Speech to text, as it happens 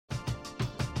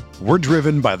We're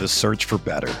driven by the search for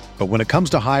better. But when it comes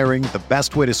to hiring, the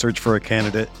best way to search for a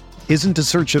candidate isn't to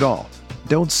search at all.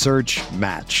 Don't search,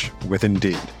 match with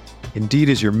Indeed. Indeed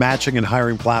is your matching and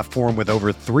hiring platform with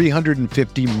over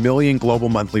 350 million global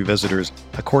monthly visitors,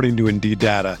 according to Indeed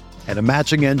data, and a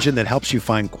matching engine that helps you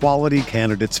find quality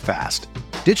candidates fast.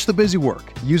 Ditch the busy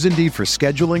work. Use Indeed for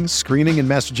scheduling, screening, and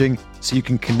messaging so you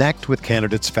can connect with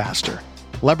candidates faster.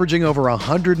 Leveraging over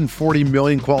 140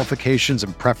 million qualifications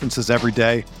and preferences every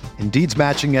day, Indeed's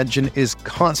matching engine is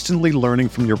constantly learning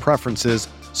from your preferences,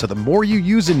 so the more you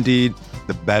use Indeed,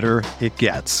 the better it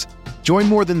gets. Join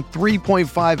more than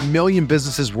 3.5 million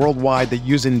businesses worldwide that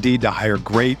use Indeed to hire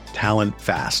great talent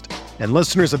fast. And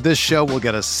listeners of this show will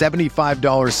get a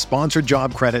 $75 sponsored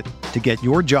job credit to get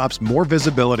your jobs more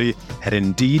visibility at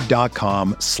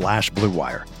Indeed.com/Blue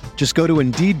Wire. Just go to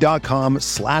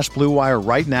Indeed.com/Blue Wire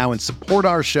right now and support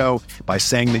our show by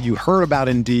saying that you heard about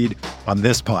Indeed on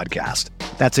this podcast.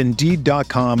 That's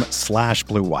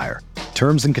Indeed.com/Blue Wire.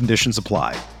 Terms and conditions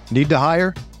apply. Need to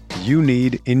hire? You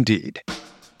need Indeed.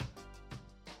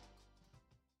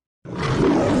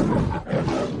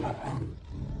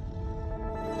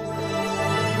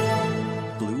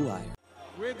 Blue Wire.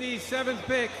 With the 7th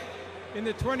pick in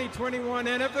the 2021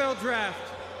 NFL Draft,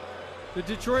 the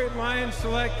Detroit Lions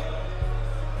select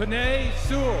Penei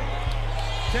Sewell,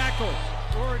 tackle,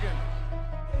 Oregon.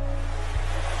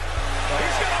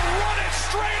 He's going to run it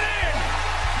straight in.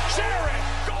 Jared,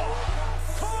 goal.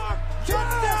 Carr,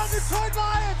 touchdown, Detroit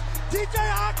Lions. TJ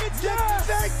Hawkins,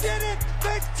 they did it.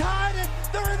 They tied it.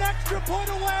 They're an extra point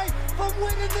away from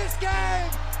winning this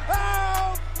game.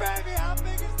 Oh, baby, how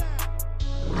big is that?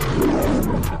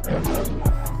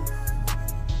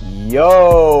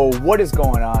 Yo, what is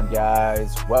going on,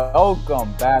 guys?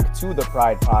 Welcome back to the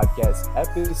Pride Podcast,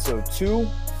 episode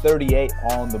 238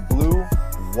 on the Blue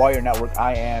Wire Network.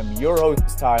 I am your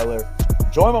host, Tyler,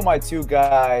 joined by my two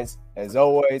guys, as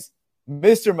always,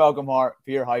 Mr. Malcolm Hart.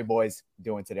 Pierre, how you boys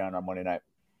doing today on our Monday night?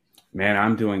 Man,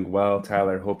 I'm doing well,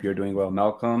 Tyler. Hope you're doing well.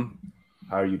 Malcolm,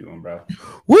 how are you doing, bro?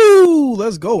 Woo!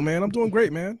 Let's go, man. I'm doing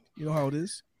great, man. You know how it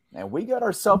is. And we got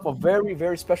ourselves a very,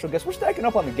 very special guest. We're stacking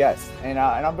up on the guests, and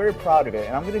I'm very proud of it.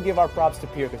 And I'm going to give our props to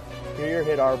Pierre, because Pierre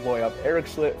hit our boy up, Erik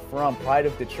Schlitt from Pride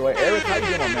of Detroit. Erik, how you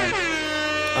doing, man?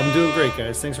 I'm doing great,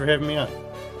 guys. Thanks for having me on.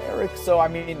 Erik, so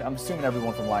I'm assuming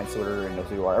everyone from Lions Twitter knows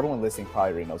who you are. Everyone listening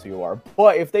probably already knows who you are.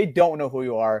 But if they don't know who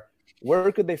you are,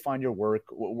 where could they find your work?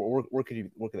 Where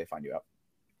could they find you out?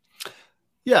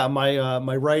 Yeah,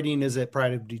 my writing is at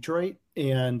Pride of Detroit,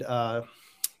 and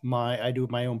I do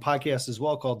my own podcast as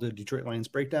well called the Detroit Lions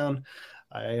Breakdown.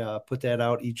 I put that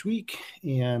out each week,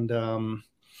 and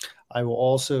I will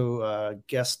also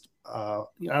guest. I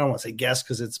don't want to say guest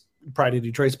because it's Pride of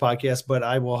Detroit's podcast, but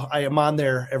I am on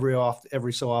there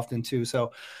every so often too.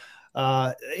 So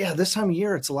this time of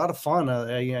year it's a lot of fun.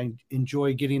 I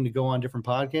enjoy getting to go on different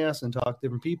podcasts and talk to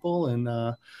different people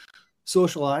and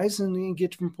socialize and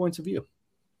get different points of view.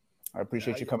 I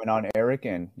appreciate you coming on, Erik,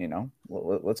 and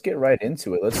let's get right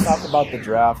into it. Let's talk about the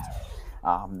draft.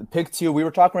 Pick 2, we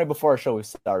were talking right before our show we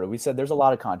started. We said there's a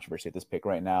lot of controversy at this pick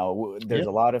right now. There's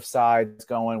a lot of sides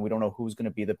going. We don't know who's going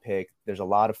to be the pick. There's a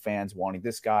lot of fans wanting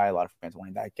this guy, a lot of fans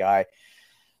wanting that guy.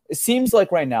 It seems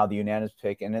like right now the unanimous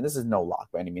pick, and this is no lock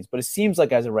by any means, but it seems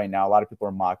like as of right now, a lot of people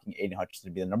are mocking Aiden Hutchinson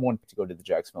to be the number 1 pick to go to the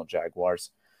Jacksonville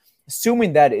Jaguars.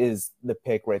 Assuming that is the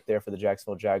pick right there for the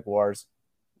Jacksonville Jaguars,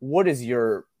 what is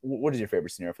your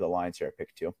favorite scenario for the Lions here at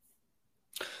pick 2?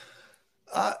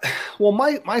 Well,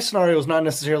 my scenario is not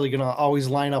necessarily going to always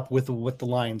line up with what the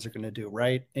Lions are going to do,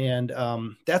 right? And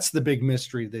that's the big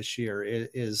mystery this year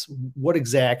is what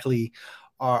exactly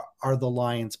are the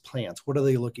Lions' plans? What are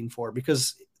they looking for?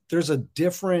 Because there's a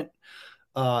different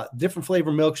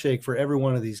flavor milkshake for every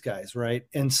one of these guys, right?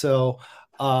 And so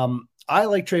I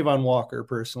like Trayvon Walker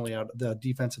personally, out the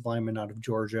defensive lineman out of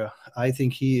Georgia. I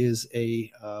think he is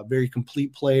a very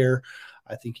complete player.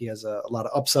 I think he has a lot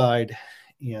of upside,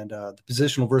 and the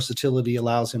positional versatility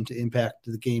allows him to impact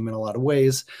the game in a lot of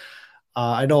ways.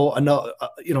 I know,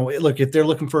 look, if they're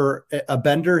looking for a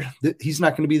bender, he's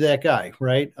not going to be that guy,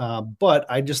 right? But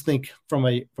I just think from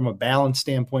a balance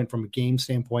standpoint, from a game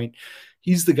standpoint,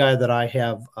 he's the guy that I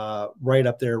have right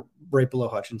up there, right below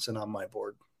Hutchinson on my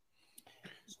board.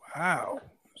 Wow.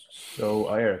 So,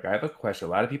 Erik, I have a question.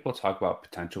 A lot of people talk about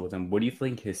potential with him. What do you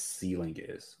think his ceiling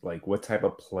is? Like, what type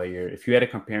of player, if you had to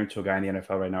compare him to a guy in the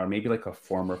NFL right now, or maybe like a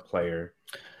former player,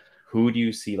 who do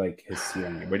you see like his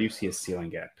ceiling? Where do you see his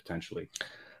ceiling at potentially?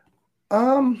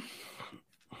 That's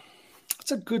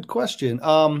a good question.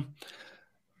 I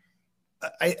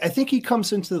think he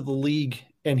comes into the league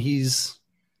and he's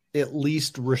at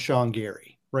least Rashawn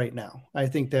Gary, right now. I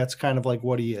think that's kind of like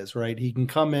what he is, right? He can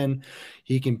come in,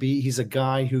 he's a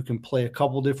guy who can play a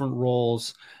couple different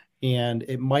roles, and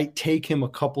it might take him a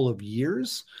couple of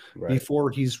years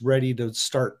before he's ready to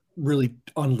start really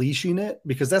unleashing it,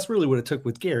 because that's really what it took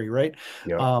with Gary, right?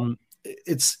 Yeah.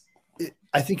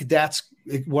 I think that's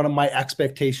one of my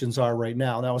expectations are right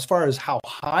now. Now, as far as how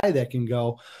high that can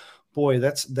go, boy,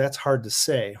 that's hard to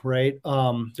say, right?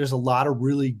 There's a lot of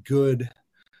really good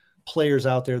players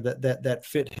out there that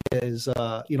fit his,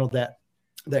 that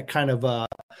kind of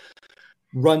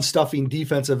run stuffing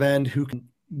defensive end who can,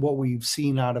 what we've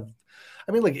seen out of,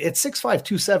 I mean, like at 6'5",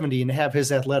 270 and have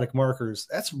his athletic markers,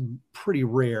 that's pretty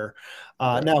rare.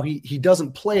 Now he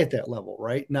doesn't play at that level,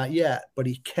 right? Not yet, but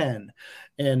he can.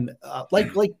 And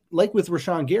like with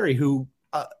Rashawn Gary, who,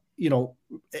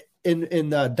 in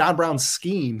Don Brown's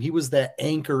scheme, he was that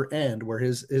anchor end where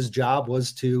his job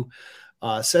was to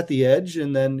set the edge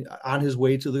and then on his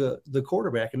way to the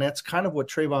quarterback. And that's kind of what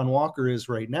Trayvon Walker is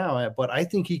right now. But I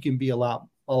think he can be a lot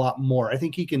more. I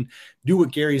think he can do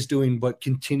what Gary's doing, but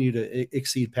continue to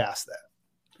exceed past that.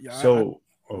 Yeah. So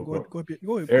go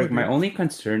ahead, Eric, my only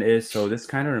concern is, so this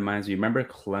kind of reminds me, remember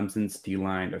Clemson's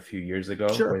D-line a few years ago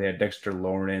where they had Dexter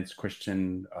Lawrence,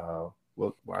 Christian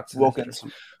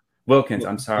Wilkins,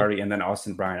 I'm sorry, and then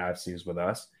Austin Bryant obviously was with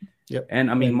us. Yep. And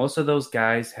I mean, most of those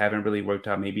guys haven't really worked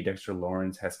out. Maybe Dexter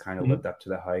Lawrence has kind of lived up to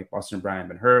the hype. Austin Bryant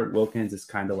been hurt. Wilkins is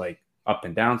kind of like up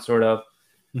and down, sort of.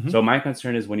 So my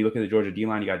concern is when you look at the Georgia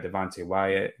D-line, you got Devontae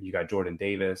Wyatt, you got Jordan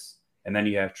Davis, and then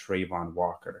you have Trayvon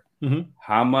Walker.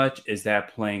 How much is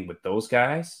that playing with those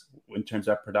guys in terms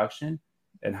of production,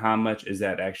 and how much is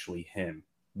that actually him?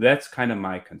 That's kind of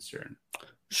my concern.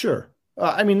 Sure.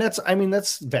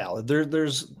 That's valid.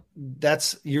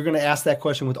 You're going to ask that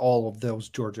question with all of those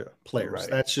Georgia players. Right.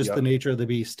 That's just the nature of the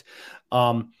beast.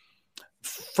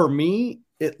 For me,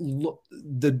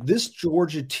 this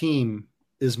Georgia team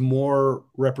is more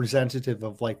representative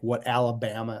of like what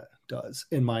Alabama does,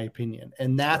 in my opinion.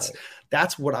 And that's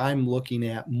what I'm looking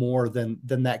at more than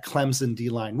that Clemson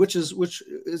D-line, which is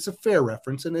a fair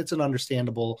reference. And it's an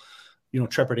understandable,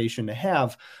 trepidation to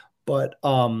have. But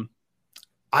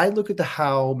I look at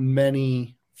how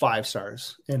many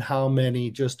 5-stars and how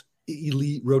many just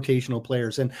elite rotational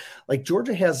players. And like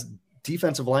Georgia has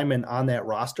defensive linemen on that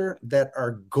roster that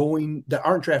aren't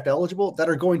draft eligible, that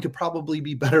are going to probably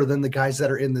be better than the guys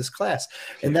that are in this class.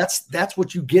 And that's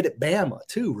what you get at Bama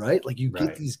too, right? Like you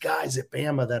get these guys at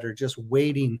Bama that are just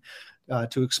waiting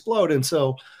to explode. And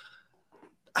so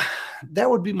that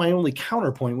would be my only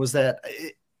counterpoint, was that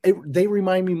they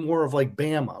remind me more of like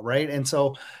Bama, right? And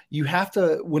so you have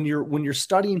to, when you're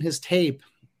studying his tape,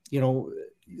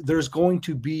 there's going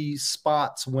to be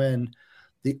spots when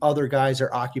the other guys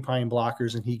are occupying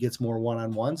blockers and he gets more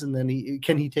one-on-ones, and then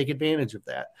can he take advantage of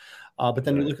that? But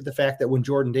then you look at the fact that when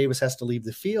Jordan Davis has to leave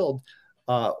the field,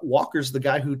 Walker's the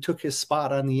guy who took his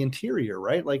spot on the interior,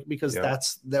 right? Like, because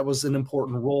that was an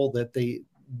important role that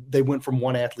they went from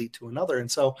one athlete to another. And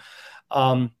so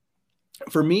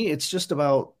for me, it's just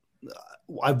about,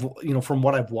 from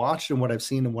what I've watched and what I've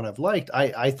seen and what I've liked,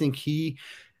 I think he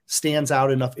stands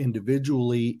out enough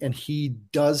individually, and he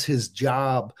does his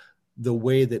job the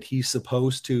way that he's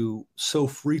supposed to so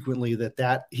frequently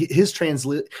that he's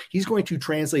going to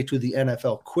translate to the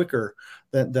NFL quicker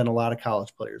than a lot of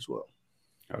college players will.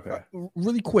 Okay.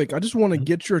 Really quick, I just want to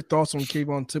get your thoughts on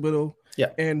Kayvon Thibodeau. Yeah.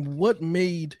 And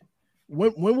when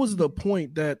was the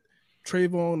point that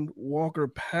Trayvon Walker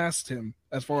passed him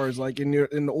as far as like in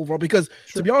the overall? Because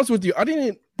to be honest with you,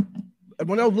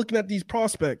 when I was looking at these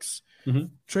prospects,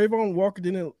 Trayvon Walker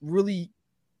didn't really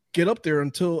get up there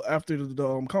until after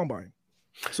the combine.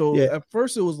 So at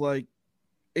first it was like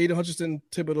Aiden Hutchinson,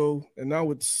 Thibodeau, and now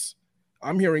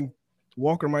I'm hearing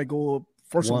Walker might go up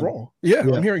first overall. Yeah,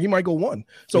 I'm hearing he might go 1.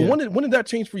 So when did that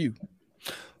change for you?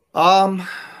 Right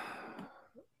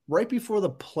before the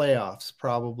playoffs,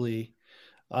 probably.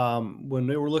 When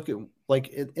they were looking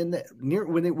like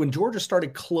when Georgia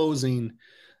started closing,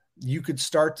 you could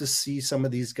start to see some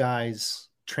of these guys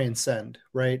transcend,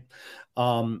 right?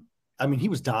 He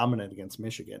was dominant against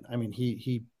Michigan. I mean,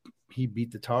 he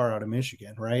beat the tar out of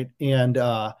Michigan, right? And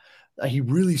he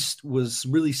really was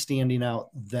really standing out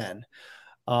then.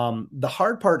 The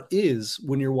hard part is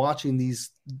when you're watching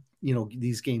these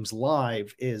games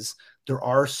live, is there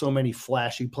are so many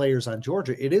flashy players on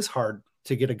Georgia. It is hard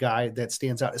to get a guy that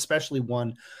stands out, especially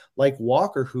one like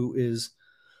Walker, who is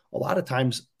a lot of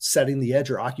times setting the edge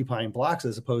or occupying blocks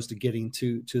as opposed to getting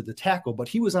to the tackle. But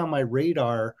he was on my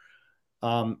radar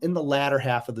in the latter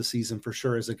half of the season for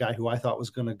sure, as a guy who I thought was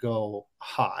going to go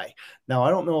high. Now, I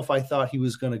don't know if I thought he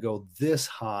was going to go this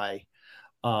high,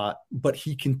 But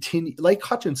he continued, like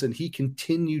Hutchinson, he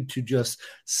continued to just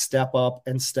step up,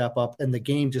 and the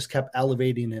game just kept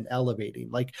elevating and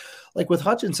elevating. Like with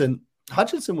Hutchinson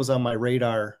was on my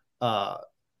radar a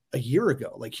year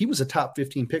ago. Like, he was a top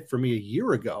 15 pick for me a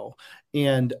year ago,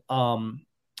 and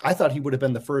I thought he would have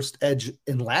been the first edge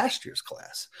in last year's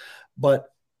class, but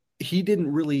he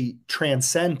didn't really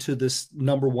transcend to this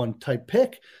number one type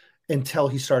pick until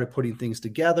he started putting things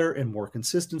together and more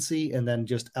consistency, and then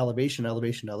just elevation.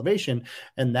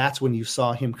 And that's when you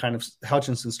saw him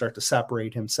Hutchinson start to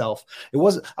separate himself. It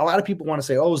wasn't, a lot of people want to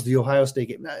say, oh, it was the Ohio State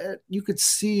game. You could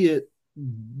see it,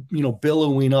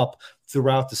 billowing up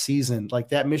throughout the season. Like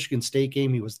that Michigan State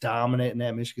game, he was dominant in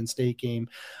that Michigan State game.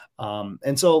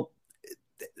 And so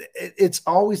it's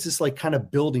always this like kind of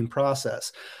building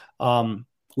process.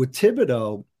 With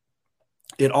Thibodeau,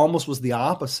 it almost was the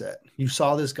opposite. You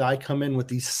saw this guy come in with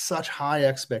these such high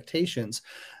expectations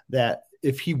that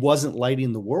if he wasn't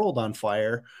lighting the world on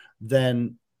fire,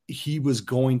 then he was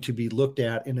going to be looked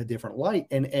at in a different light.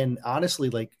 And honestly,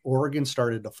 like Oregon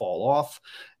started to fall off.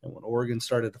 And when Oregon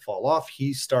started to fall off,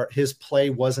 his play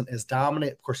wasn't as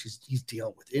dominant. Of course, he's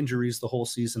dealing with injuries the whole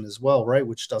season as well, right?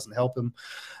 Which doesn't help him.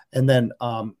 And then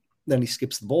he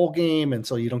skips the bowl game, and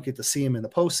so you don't get to see him in the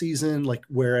postseason. Like,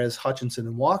 whereas Hutchinson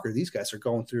and Walker, these guys are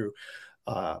going through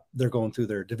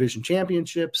their division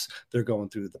championships, they're going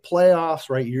through the playoffs,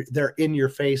 right? They're in your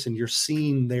face, and you're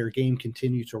seeing their game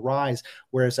continue to rise.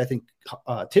 Whereas I think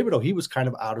Thibodeau, he was kind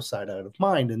of out of sight, out of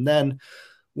mind. And then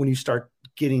when you start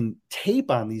getting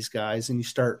tape on these guys and you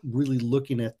start really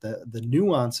looking at the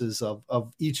nuances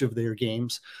of each of their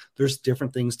games, there's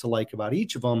different things to like about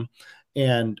each of them.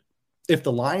 And if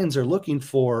the Lions are looking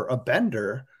for a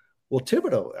bender, well,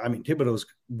 Thibodeau is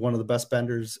one of the best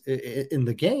benders in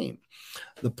the game.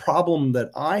 The problem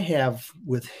that I have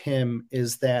with him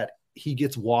is that he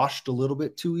gets washed a little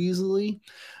bit too easily.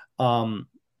 And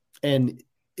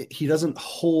he doesn't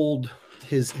hold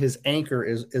his anchor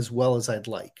as well as I'd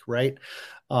like, right?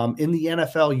 In the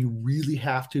NFL, you really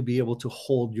have to be able to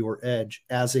hold your edge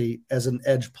as an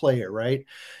edge player, right?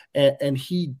 And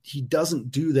he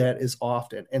doesn't do that as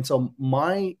often. And so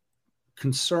my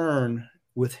concern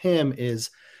with him is,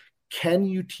 can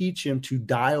you teach him to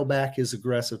dial back his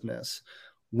aggressiveness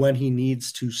when he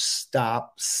needs to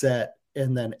stop, set,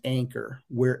 and then anchor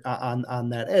where on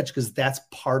that edge? Because that's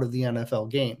part of the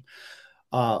NFL game.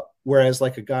 Whereas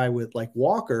like a guy with like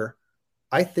Walker,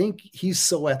 I think he's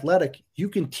so athletic, you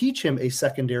can teach him a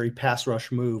secondary pass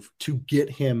rush move to get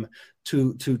him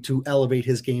to elevate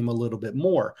his game a little bit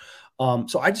more.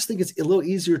 So I just think it's a little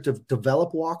easier to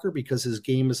develop Walker because his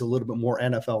game is a little bit more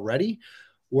NFL ready.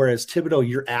 Whereas Thibodeau,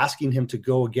 you're asking him to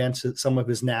go against some of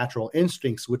his natural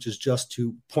instincts, which is just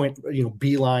to point,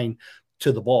 beeline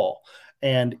to the ball.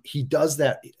 And he does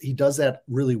that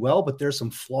really well, but there's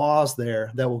some flaws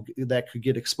there that could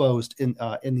get exposed in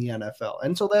the NFL.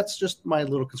 And so that's just my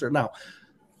little concern. Now,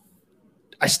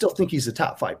 I still think he's a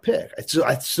top 5 pick.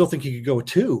 I still think he could go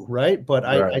 2, right? But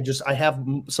right. I have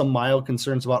some mild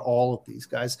concerns about all of these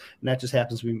guys, and that just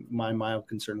happens to be my mild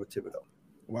concern with Thibodeau.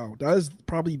 Wow, that is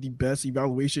probably the best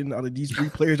evaluation out of these 3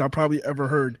 players I've probably ever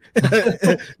heard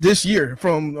this year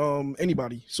from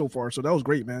anybody so far. So that was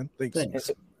great, man.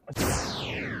 Thanks.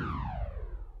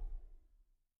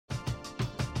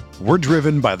 We're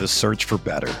driven by the search for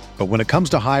better. But when it comes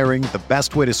to hiring, the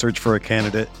best way to search for a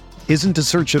candidate isn't to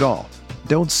search at all.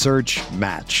 Don't search,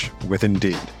 match with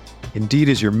Indeed. Indeed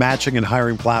is your matching and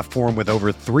hiring platform with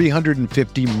over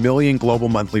 350 million global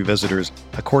monthly visitors,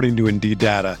 according to Indeed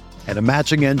data, and a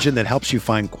matching engine that helps you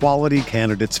find quality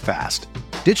candidates fast.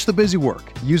 Ditch the busy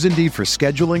work. Use Indeed for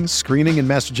scheduling, screening, and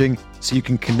messaging so you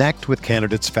can connect with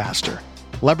candidates faster.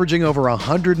 Leveraging over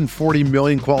 140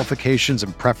 million qualifications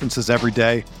and preferences every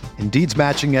day, Indeed's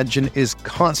matching engine is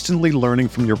constantly learning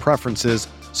from your preferences,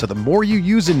 so the more you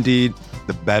use Indeed,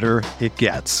 the better it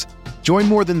gets. Join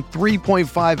more than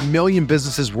 3.5 million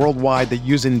businesses worldwide that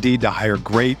use Indeed to hire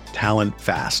great talent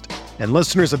fast. And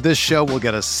listeners of this show will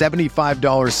get a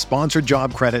 $75 sponsored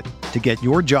job credit to get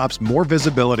your jobs more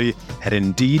visibility at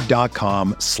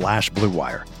Indeed.com/Blue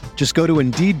Wire. Just go to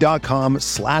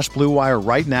Indeed.com/Blue Wire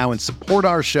right now and support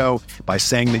our show by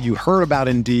saying that you heard about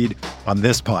Indeed on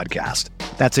this podcast.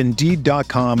 That's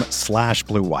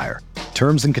Indeed.com/Blue Wire.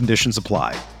 Terms and conditions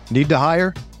apply. Need to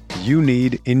hire? You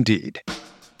need Indeed.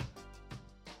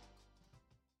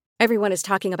 Everyone is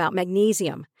talking about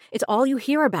magnesium. It's all you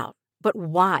hear about. But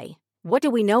why? What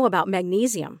do we know about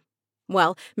magnesium?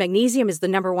 Well, magnesium is the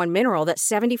 #1 mineral that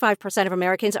 75% of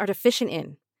Americans are deficient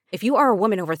in. If you are a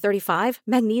woman over 35,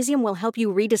 magnesium will help you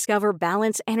rediscover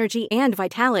balance, energy, and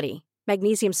vitality.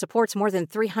 Magnesium supports more than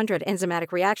 300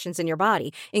 enzymatic reactions in your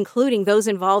body, including those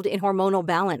involved in hormonal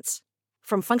balance.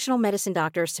 From functional medicine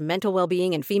doctors to mental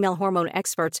well-being and female hormone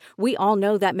experts, we all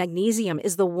know that magnesium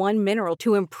is the one mineral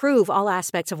to improve all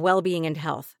aspects of well-being and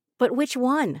health. But which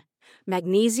one?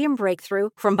 Magnesium Breakthrough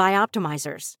from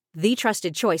Bioptimizers, the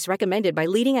trusted choice recommended by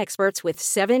leading experts with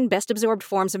 7 best-absorbed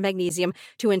forms of magnesium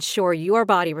to ensure your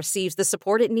body receives the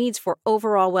support it needs for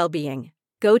overall well-being.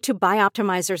 Go to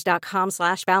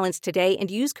bioptimizers.com/balance today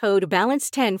and use code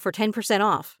BALANCE10 for 10%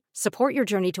 off. Support your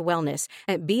journey to wellness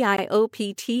at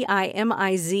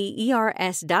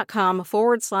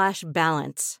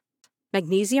bioptimizers.com/balance.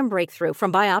 Magnesium Breakthrough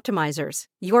from Bioptimizers,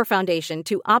 your foundation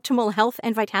to optimal health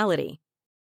and vitality.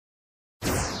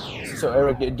 So,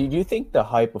 Erik, did you think the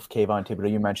hype of Kayvon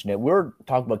Thibodeau, you mentioned it, we were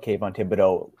talking about Kayvon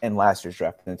Thibodeau in last year's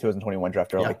draft, in the 2021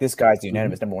 draft, like, this guy's the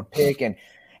unanimous number 1 pick, and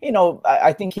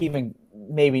I think he even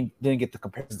maybe didn't get the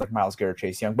comparisons like Myles Garrett,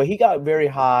 Chase Young, but he got very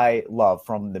high love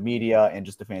from the media and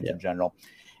just the fans in general.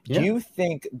 Do you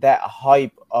think that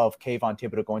hype of Kayvon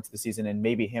Thibodeau going to the season and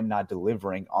maybe him not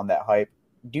delivering on that hype,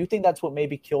 do you think that's what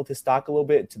maybe killed his stock a little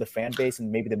bit to the fan base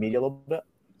and maybe the media a little bit?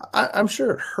 I'm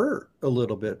sure it hurt a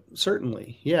little bit,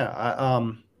 certainly. Yeah.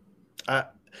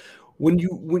 When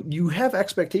you have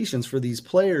expectations for these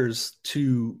players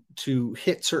to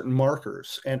hit certain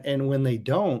markers, and when they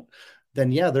don't, then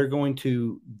that's going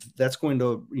to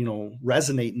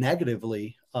resonate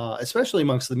negatively, especially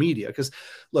amongst the media. Because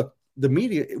look, the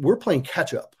media, we're playing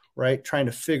catch up, right? Trying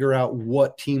to figure out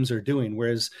what teams are doing,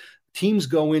 whereas teams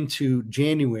go into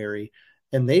January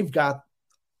and they've got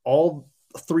all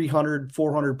 300,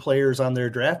 400 players on their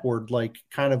draft board, like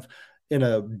kind of in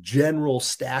a general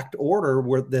stacked order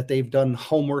that they've done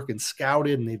homework and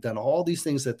scouted, and they've done all these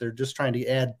things that they're just trying to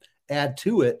add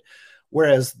to it.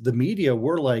 Whereas the media,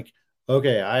 we're like,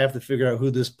 okay, I have to figure out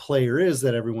who this player is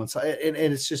that everyone's, and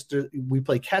it's just, we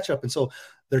play catch up. And so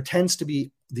there tends to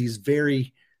be these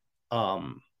very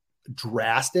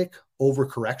drastic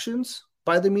overcorrections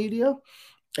by the media.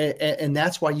 And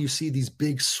that's why you see these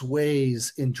big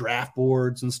sways in draft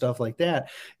boards and stuff like that,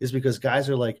 is because guys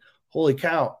are like, holy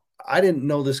cow, I didn't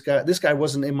know this guy. This guy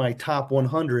wasn't in my top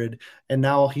 100, and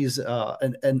now he's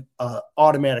an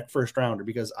automatic first rounder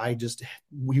because I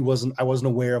wasn't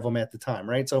aware of him at the time,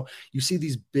 right? So you see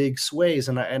these big sways,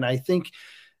 and I think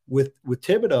with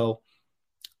Thibodeau,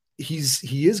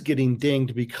 he is getting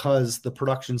dinged because the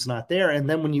production's not there, and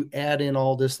then when you add in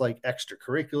all this like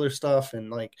extracurricular stuff,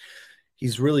 and like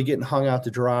he's really getting hung out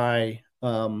to dry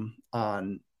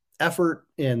on effort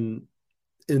in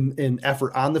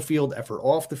effort on the field, effort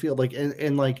off the field. Like,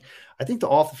 and like, I think the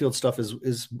off the field stuff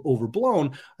is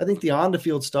overblown. I think the on the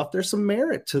field stuff, there's some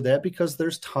merit to that because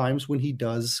there's times when he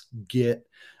does get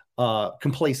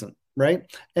complacent. Right.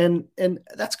 And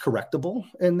that's correctable.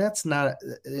 And that's not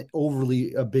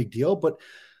overly a big deal, but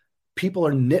people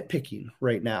are nitpicking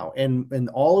right now. And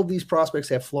all of these prospects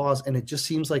have flaws. And it just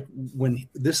seems like when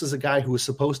this is a guy who is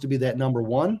supposed to be that number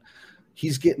 1,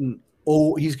 he's getting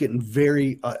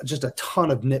very just a ton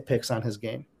of nitpicks on his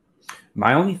game.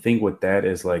 My only thing with that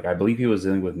is, like, I believe he was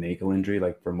dealing with an ankle injury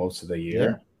like for most of the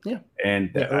year. Yeah.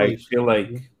 And I feel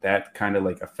like that kind of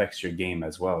like affects your game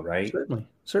as well, right?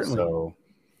 Certainly. So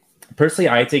personally,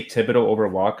 I take Thibodeau over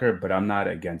Walker, but I'm not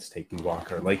against taking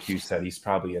Walker. Like you said, he's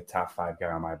probably a top 5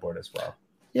 guy on my board as well.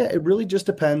 Yeah, it really just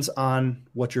depends on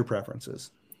what your preference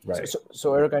is. Right.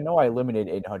 So Erik, I know I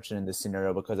eliminated Aiden Hutchinson in this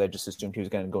scenario because I just assumed he was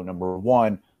going to go number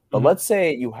 1. But let's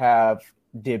say you have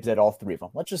dibs at all 3 of them.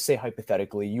 Let's just say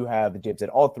hypothetically you have the dibs at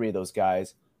all 3 of those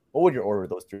guys. What would your order of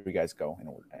those 3 guys go in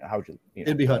order? How would you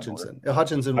It'd be Hutchinson.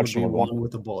 Hutchinson would be 1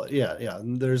 with a bullet. Yeah.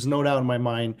 There's no doubt in my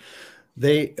mind.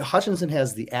 Hutchinson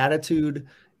has the attitude.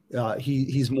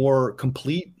 He's more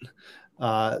complete.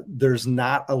 There's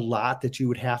not a lot that you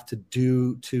would have to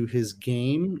do to his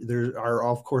game. There are,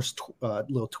 of course,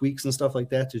 little tweaks and stuff like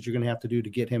that you're going to have to do to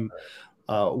get him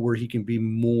where he can be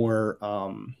more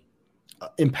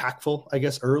impactful, I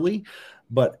guess, early.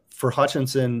 But for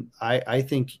Hutchinson, I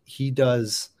think he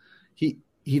doesn't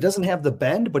have the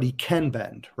bend, but he can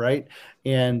bend, right?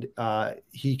 And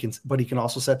he can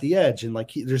also set the edge. And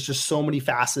like, there's just so many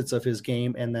facets of his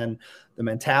game. And then the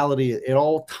mentality, it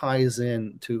all ties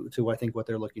in to I think what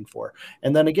they're looking for.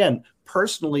 And then again,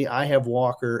 personally, I have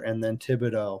Walker and then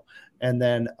Thibodeau. And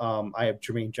then I have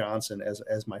Jermaine Johnson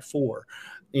as my 4.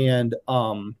 And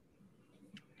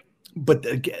but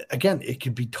again, it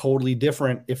could be totally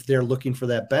different if they're looking for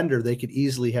that bender. They could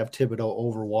easily have Thibodeau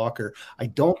over Walker. I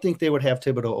don't think they would have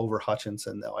Thibodeau over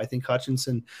Hutchinson, though. I think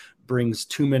Hutchinson brings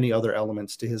too many other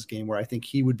elements to his game where I think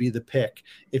he would be the pick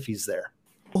if he's there.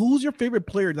 Who's your favorite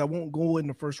player that won't go in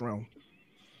the first round?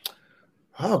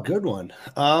 Oh, good one.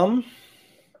 Well,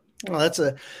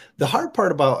 the hard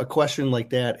part about a question like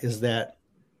that is that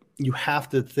you have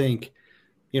to think,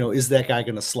 is that guy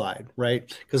going to slide,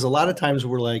 right? Because a lot of times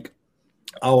we're like,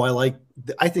 oh,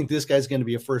 I think this guy's going to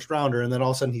be a first rounder, and then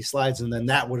all of a sudden he slides, and then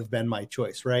that would have been my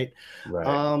choice, right?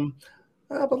 Right.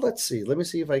 But let's see. Let me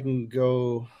see if I can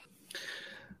go.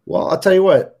 Well, I'll tell you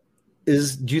what. Do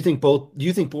you think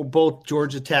both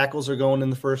Georgia tackles are going in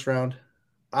the first round?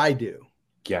 I do.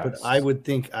 Yes. But I would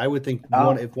think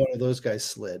if one of those guys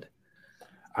slid.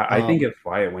 I think if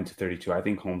Wyatt went to 32, I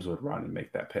think Holmes would run and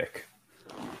make that pick.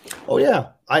 Oh yeah,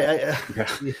 I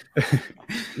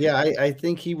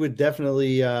think he would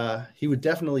definitely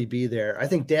be there. I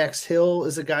think Dax Hill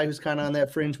is a guy who's kind of on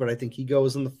that fringe, but I think he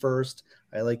goes in the first.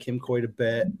 I like him quite a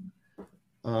bit.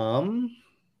 I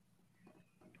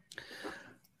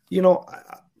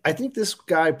think this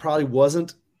guy probably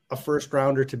wasn't a first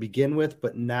rounder to begin with,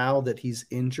 but now that he's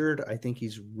injured, I think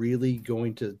he's really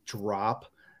going to drop.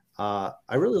 I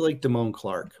really like Damone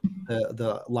Clark,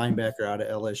 the linebacker out of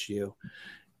LSU.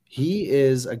 He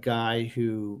is a guy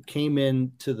who came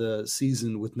into the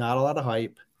season with not a lot of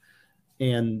hype,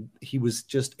 and he was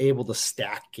just able to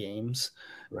stack games.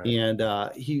 Right. And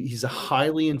he's a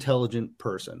highly intelligent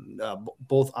person,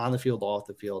 both on the field, off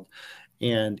the field.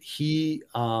 And he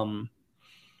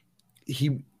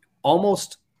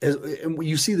almost, and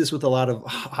you see this with a lot of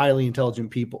highly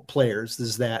intelligent players,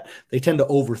 is that they tend to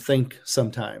overthink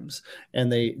sometimes,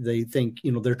 and they think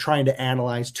they're trying to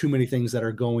analyze too many things that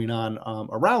are going on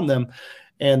around them,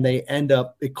 and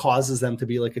it causes them to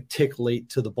be like a tick late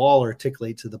to the ball or a tick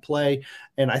late to the play.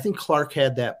 And I think Clark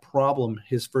had that problem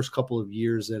his first couple of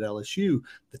years at LSU.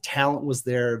 The talent was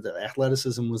there, the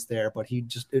athleticism was there, but he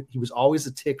was always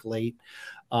a tick late.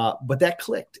 But that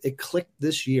clicked. It clicked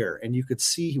this year, and you could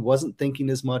see he wasn't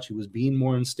thinking as much. He was being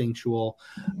more instinctual,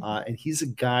 and he's a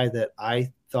guy that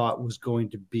I thought was going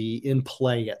to be in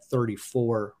play at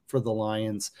 34 for the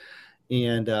Lions.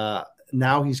 And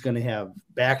now he's going to have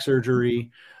back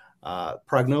surgery.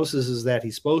 Prognosis is that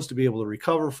he's supposed to be able to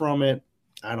recover from it.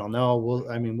 I don't know.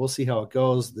 We'll see how it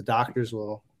goes. The doctors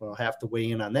will have to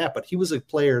weigh in on that. But he was a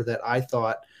player that I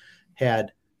thought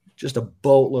had just a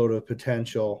boatload of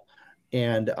potential.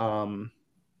 And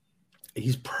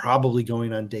he's probably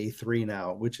going on day 3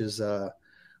 now, which is a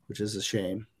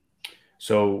shame.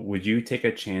 So would you take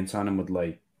a chance on him with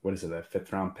a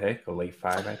 5th round pick, a late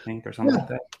 5, I think, or something like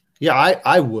that? Yeah,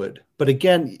 I would. But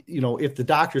again, if the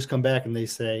doctors come back and they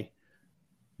say,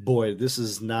 boy, this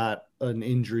is not an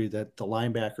injury that the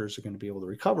linebackers are going to be able to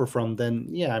recover from, then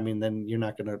then you're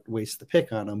not going to waste the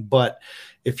pick on him. But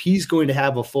if he's going to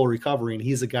have a full recovery and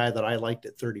he's a guy that I liked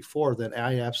at 34, then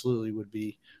I absolutely would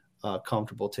be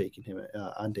comfortable taking him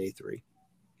on day 3.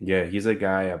 Yeah, he's a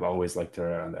guy I've always liked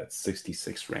around that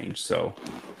 66 range. So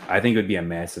I think it would be a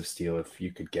massive steal if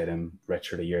you could get him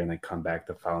redshirt a year and then come back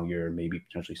the following year and maybe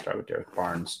potentially start with Derek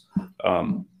Barnes.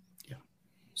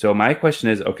 So my question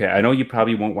is, okay, I know you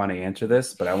probably won't want to answer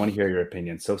this, but I want to hear your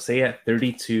opinion. So say at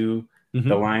 32,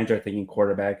 the Lions are thinking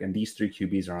quarterback, and these 3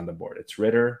 QBs are on the board. It's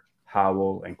Ritter,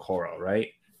 Howell, and Corral, right?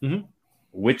 Mm-hmm.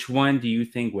 Which one do you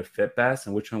think would fit best,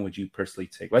 and which one would you personally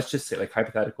take? Let's just say, like,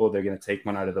 hypothetical, they're going to take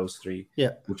one out of those 3.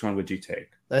 Yeah. Which one would you take?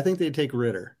 I think they'd take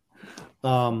Ritter.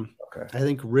 Okay. I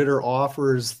think Ritter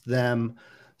offers them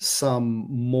some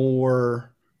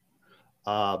more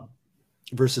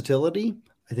versatility.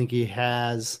 I think he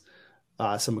has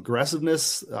some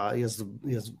aggressiveness.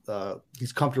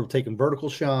 He's comfortable taking vertical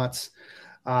shots.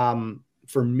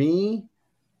 For me,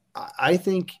 I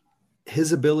think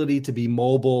his ability to be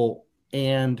mobile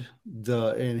and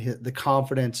the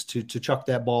confidence to chuck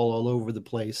that ball all over the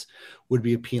place would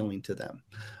be appealing to them.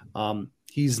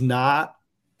 He's not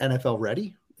NFL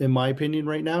ready, in my opinion,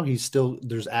 right now.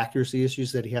 There's accuracy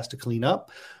issues that he has to clean up,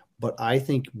 but I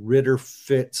think Ritter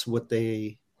fits what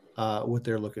they're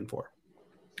looking for.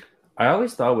 I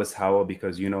always thought it was Howell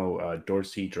because,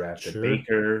 Dorsey drafted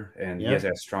Baker, and he has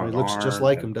that strong arm. He looks just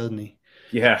like him, doesn't he?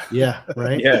 Yeah. Yeah,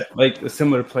 right? Yeah, like a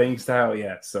similar playing style,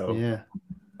 yeah. So, yeah.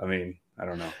 I mean, I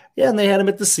don't know. Yeah, and they had him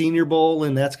at the Senior Bowl,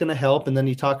 and that's going to help. And then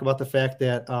you talk about the fact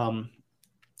that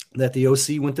that the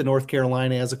OC went to North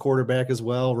Carolina as a quarterback as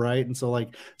well, right? And so,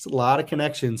 it's a lot of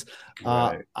connections.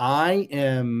 Right. I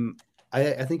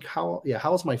think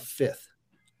Howell's my 5th.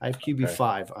 I have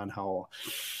QB5 on Howell.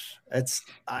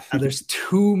 There's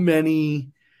too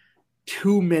many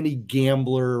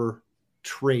gambler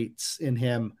traits in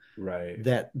him, right,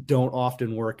 that don't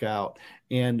often work out.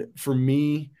 And for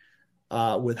me,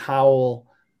 with Howell,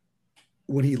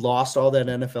 when he lost all that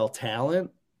NFL talent,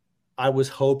 I was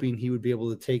hoping he would be able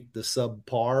to take the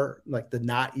subpar, like the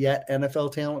not yet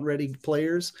NFL talent ready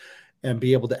players, and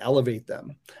be able to elevate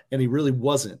them. And he really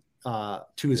wasn't.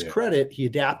 To his credit, he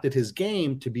adapted his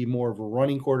game to be more of a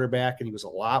running quarterback, and he was a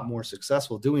lot more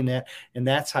successful doing that. And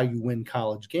that's how you win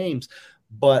college games.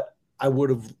 But I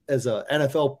would have, as an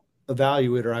NFL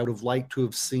evaluator, I would have liked to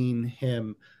have seen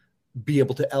him be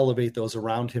able to elevate those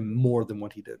around him more than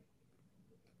what he did.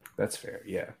 That's fair.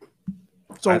 Yeah.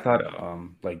 So I thought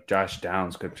like Josh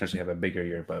Downs could potentially have a bigger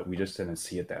year, but we just didn't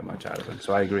see it that much out of him.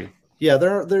 So I agree. Yeah,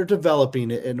 they're developing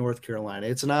it in North Carolina.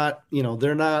 It's not,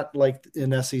 they're not like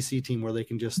an SEC team where they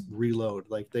can just reload.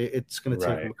 Like it's going to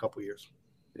take them a couple years.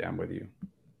 Yeah, I'm with you.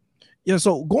 Yeah,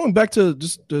 so going back to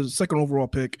just the second overall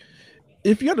pick,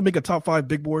 if you had to make a top 5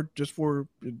 big board just for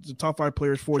the top 5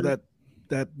 players for that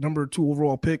number 2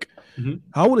 overall pick,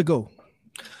 how would it go?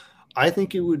 I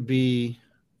think it would be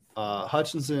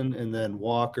Hutchinson and then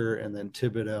Walker and then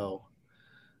Thibodeau.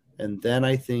 And then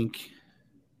I think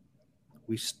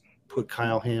we put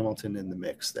Kyle Hamilton in the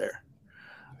mix there.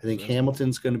 I think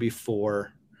Hamilton's going to be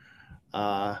 4.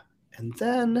 And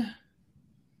then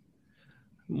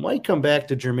might come back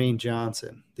to Jermaine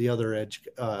Johnson, the other edge,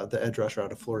 the edge rusher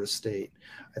out of Florida State.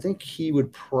 I think he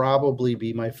would probably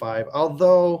be my 5,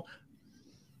 although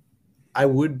I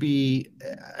know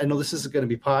this isn't going to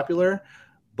be popular,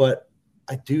 but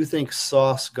I do think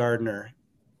Sauce Gardner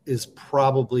is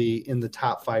probably in the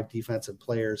top 5 defensive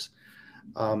players.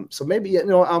 So maybe, I'm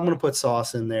going to put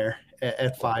Sauce in there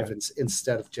at 5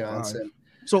 instead of Johnson.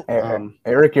 So,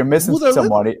 Erik, you're missing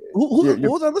somebody. Who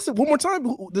was I? Listen, one more time,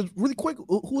 really quick.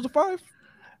 Who was the 5?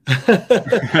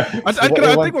 I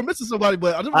think we're missing somebody,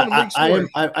 but I just want to make sure.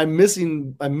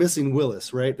 I'm missing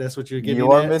Willis, right? That's what you're getting.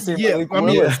 You are missing. Yeah,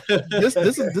 Willis. This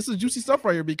is juicy stuff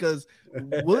right here because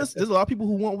Willis. There's a lot of people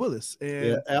who want Willis,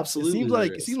 and absolutely.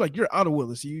 It seems like you're out of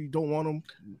Willis. You don't want him.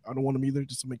 I don't want him either.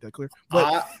 Just to make that clear.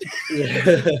 But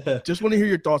just want to hear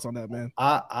your thoughts on that, man.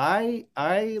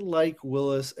 I like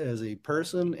Willis as a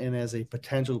person and as a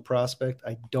potential prospect.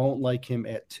 I don't like him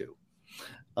at 2.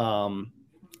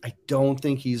 I don't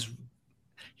think here's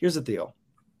the deal.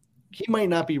 He might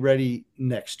not be ready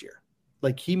next year.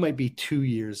 Like he might be 2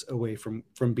 years away from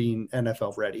being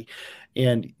NFL ready.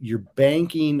 And you're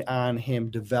banking on him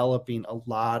developing a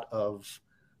lot of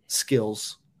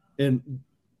skills in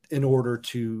order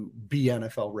to be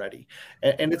NFL ready.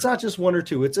 And it's not just 1 or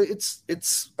 2.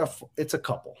 It's a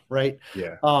couple, right?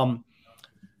 Yeah.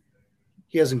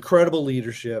 He has incredible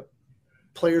leadership.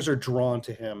 Players are drawn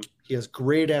to him. He has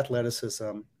great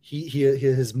athleticism.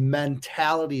 His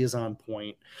mentality is on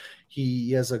point.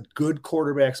 He has a good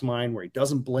quarterback's mind where he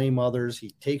doesn't blame others. He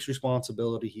takes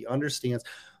responsibility. He understands,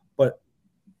 but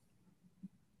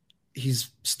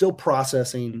he's still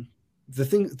processing.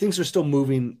 Things are still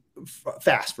moving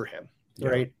fast for him,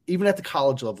 right? Even at the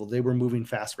college level, they were moving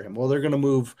fast for him. Well, they're going to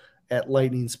move at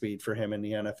lightning speed for him in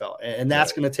the NFL, and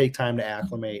that's going to take time to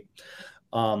acclimate.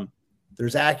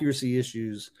 There's accuracy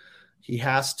issues. He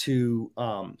has to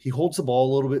he holds the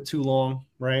ball a little bit too long,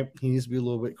 right? He needs to be a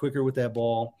little bit quicker with that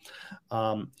ball.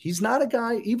 He's not a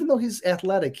guy, even though he's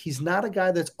athletic, he's not a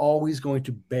guy that's always going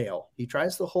to bail. He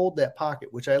tries to hold that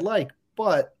pocket, which I like,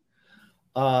 but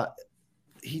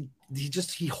he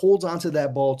holds onto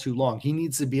that ball too long. He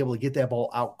needs to be able to get that ball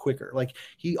out quicker. Like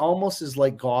he almost is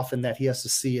like Goff in that he has to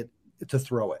see it to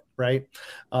throw it, right?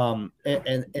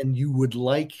 And you would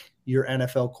like your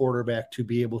NFL quarterback to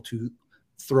be able to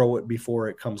throw it before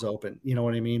it comes open. You know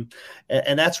what I mean?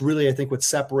 And that's really, I think, what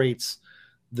separates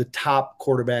the top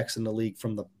quarterbacks in the league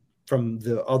from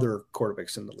the other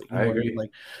quarterbacks in the league. You know I agree. what I mean?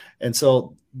 Like, and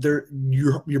so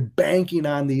you're banking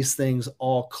on these things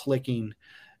all clicking.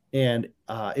 And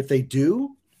if they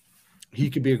do,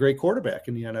 he could be a great quarterback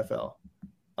in the NFL.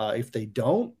 If they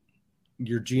don't,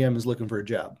 your GM is looking for a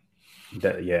job.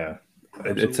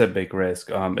 It's a big risk.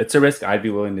 It's a risk I'd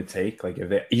be willing to take. Like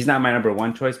he's not my number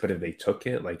 1 choice, but if they took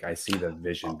it, like I see the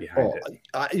vision behind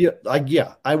it.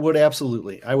 I would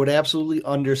absolutely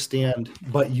understand.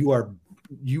 But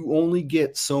you only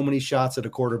get so many shots at a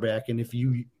quarterback, and if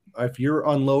you're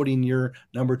unloading your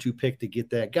number 2 pick to get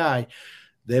that guy,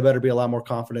 they better be a lot more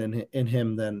confident in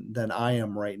him than I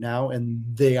am right now. And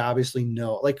they obviously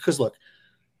know, like, because look.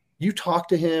 You talk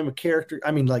to him, a character.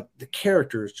 I mean, like the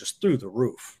character is just through the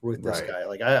roof with this guy.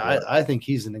 Like I think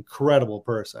he's an incredible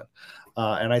person,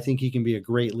 and I think he can be a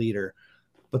great leader.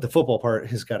 But the football part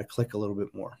has got to click a little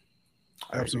bit more.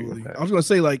 Absolutely. I was gonna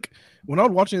say, like when I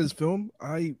was watching this film,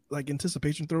 I like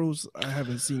anticipation throws. I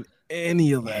haven't seen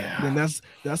any of that, and that's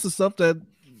the stuff that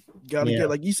gotta get.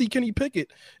 Like you see Kenny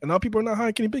Pickett, and now people are not high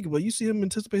on Kenny Pickett, but you see him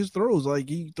anticipate his throws. Like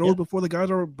he throws before the guys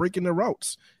are breaking their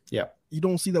routes. You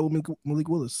don't see that with Malik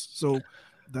Willis. So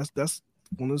that's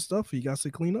one of the stuff he got to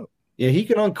clean up. Yeah, he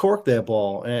can uncork that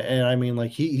ball, and I mean,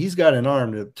 like he's got an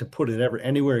arm to put it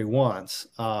anywhere he wants,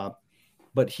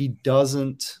 but he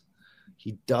doesn't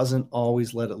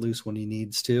always let it loose when he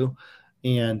needs to,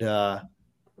 and I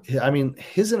mean,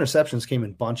 his interceptions came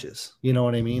in bunches. You know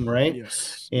what I mean, right?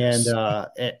 Yes.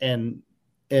 And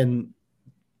and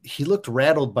he looked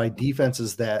rattled by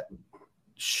defenses that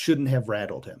shouldn't have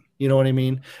rattled him. You know what I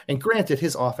mean? And granted,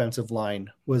 his offensive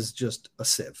line was just a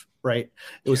sieve, right?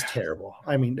 It was terrible.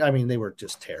 I mean, they were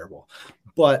just terrible.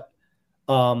 But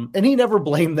and he never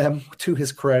blamed them, to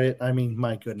his credit. I mean,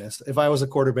 my goodness, if I was a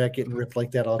quarterback getting ripped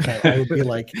like that all the time, I would be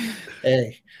like,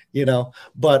 hey, you know,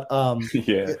 but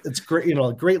it's great, you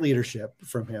know, great leadership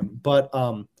from him. But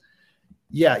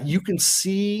yeah, you can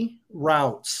see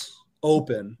routes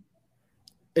open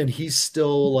and he's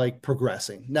still like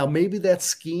progressing. Now, maybe that's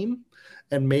scheme,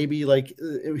 and maybe like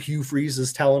Hugh Freeze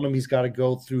is telling him he's got to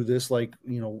go through this, like,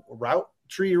 you know, route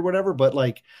tree or whatever, but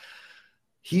like,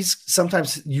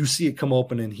 sometimes you see it come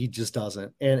open and he just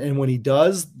doesn't. And when he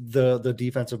does, the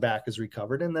defensive back is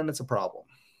recovered, and then it's a problem.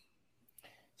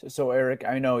 So Erik,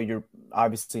 I know you're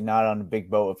obviously not on a big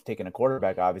boat of taking a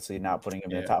quarterback, obviously not putting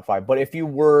him in the top 5, but if you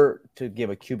were to give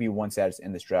a QB1 status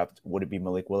in this draft, would it be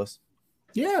Malik Willis?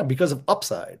 Yeah, because of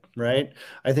upside, right?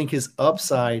 I think his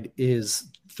upside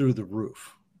is through the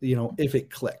roof. You know, if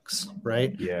it clicks,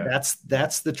 right? Yeah.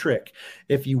 That's the trick.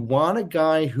 If you want a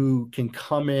guy who can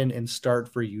come in and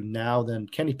start for you now, then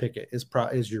Kenny Pickett is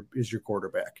your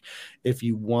quarterback. If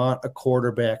you want a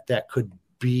quarterback that could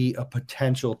be a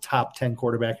potential top 10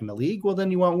 quarterback in the league, well, then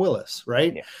you want Willis,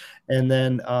 right? Yeah. And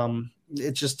then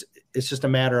it's just a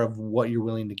matter of what you're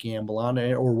willing to gamble on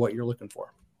or what you're looking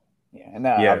for. Yeah, and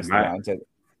that obviously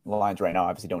the Lions right now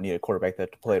obviously don't need a quarterback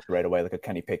that to play right away like a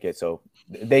Kenny Pickett. So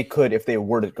they could, if they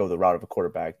were to go the route of a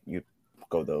quarterback, you'd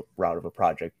go the route of a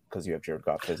project because you have Jared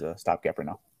Goff as a stopgap right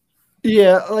now.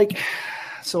 Yeah, like,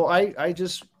 so I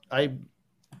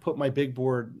put my big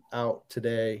board out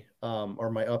today, or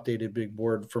my updated big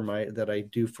board that I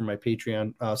do for my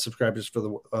Patreon subscribers for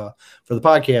the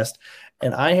podcast,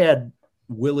 and I had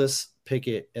Willis,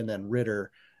 Pickett, and then Ritter.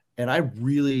 And I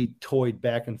really toyed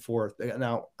back and forth.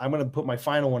 Now, I'm going to put my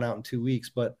final one out in 2 weeks,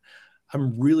 but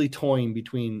I'm really toying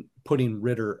between putting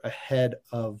Ritter ahead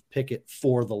of Pickett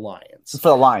for the Lions. For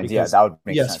the Lions, because, that would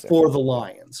make sense. Yes, for the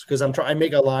Lions, because I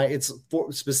make a line. It's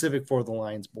specific for the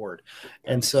Lions board.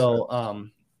 And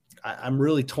so I'm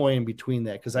really toying between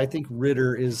that, because I think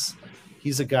Ritter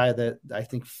he's a guy that I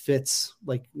think fits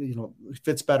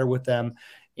better with them,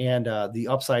 and the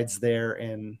upside's there,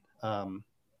 and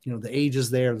you know, the age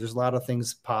is there. There's a lot of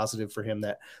things positive for him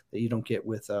that you don't get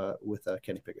with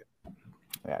Kenny Pickett.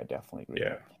 Yeah, I definitely agree.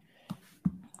 Yeah.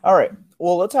 All right.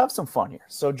 Well, let's have some fun here.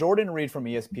 So Jordan Reed from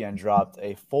ESPN dropped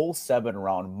a full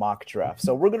 7-round mock draft.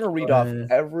 So we're going to read off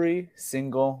every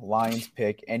single Lions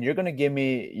pick, and you're going to give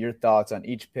me your thoughts on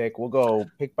each pick. We'll go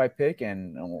pick by pick,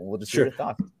 and we'll just hear your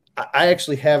thoughts. I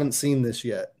actually haven't seen this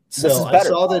yet. So I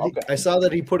saw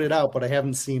that he put it out, but I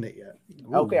haven't seen it yet.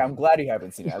 Ooh. Okay, I'm glad you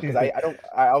haven't seen it, because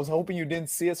I was hoping you didn't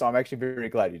see it, so I'm actually very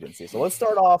glad you didn't see it. So let's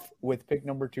start off with pick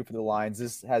number 2 for the Lions.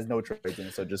 This has no trades in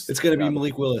it, so just it's going to be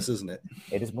Malik Willis, isn't it?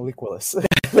 It is Malik Willis.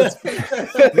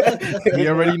 You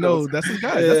already know that's his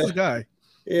guy. That's his guy.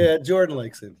 Yeah, Jordan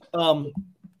likes him.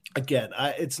 Again,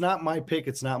 it's not my pick.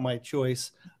 It's not my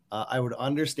choice. I would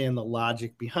understand the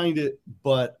logic behind it,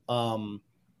 but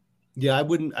yeah, I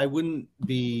would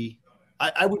be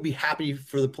happy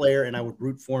for the player, and I would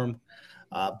root for him,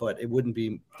 but it wouldn't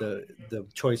be the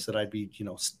choice that I'd be, you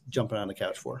know, jumping on the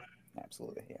couch for.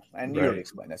 Absolutely, yeah. And you already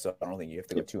explained that, so I don't think you have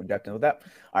to go too in depth into that.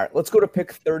 All right, let's go to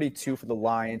pick 32 for the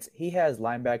Lions. He has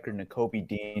linebacker Nakobe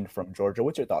Dean from Georgia.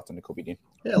 What's your thoughts on Nakobe Dean?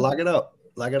 Yeah, lock it up.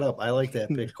 I like that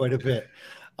pick quite a bit.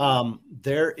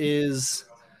 There is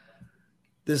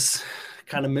this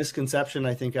kind of misconception,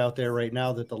 I think, out there right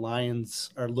now that the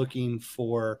Lions are looking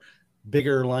for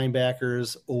bigger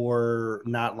linebackers or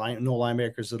no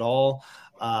linebackers at all.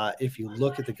 If you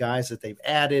look at the guys that they've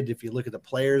added, if you look at the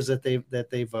players that they've at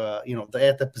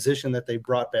the position that they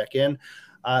brought back in,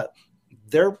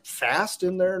 they're fast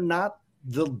and they're not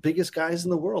the biggest guys in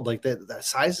the world. Like that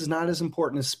size is not as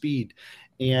important as speed,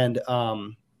 and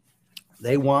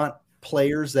they want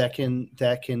players that can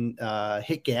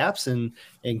hit gaps and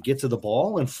get to the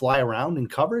ball and fly around in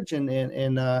coverage, and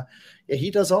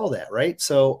he does all that, right?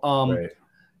 So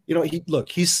you know,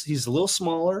 he's a little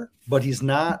smaller, but he's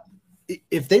not.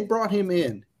 If they brought him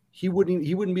in, he wouldn't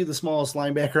be the smallest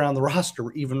linebacker on the roster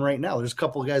even right now. There's a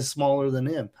couple of guys smaller than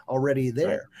him already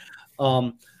there.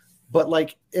 Right. But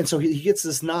like, and so he gets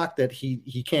this knock that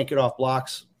he can't get off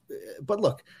blocks. But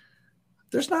look,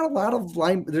 there's not a lot of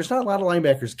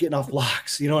linebackers getting off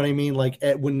blocks. You know what I mean? Like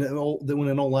when an old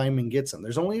lineman gets them,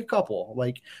 there's only a couple.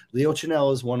 Like Leo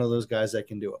Chenal is one of those guys that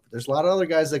can do it. But there's a lot of other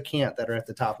guys that can't, that are at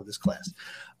the top of this class.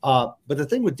 But the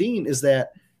thing with Dean is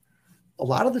that a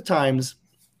lot of the times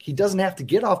he doesn't have to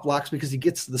get off blocks because he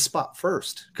gets to the spot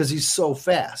first because he's so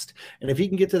fast. And if he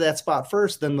can get to that spot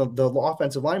first, then the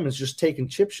offensive lineman is just taking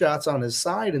chip shots on his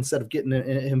side instead of getting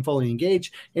him fully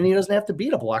engaged. And he doesn't have to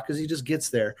beat a block because he just gets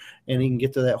there and he can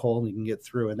get to that hole and he can get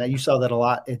through. And that you saw that a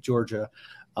lot at Georgia.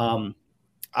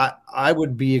 I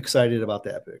would be excited about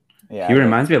that pick. Yeah, he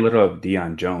reminds me a little of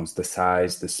Deion Jones, the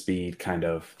size, the speed, kind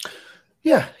of.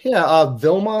 Yeah.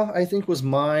 Vilma, I think, was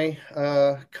my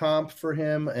comp for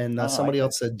him, and somebody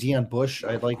else said Deion Bush.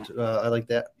 I like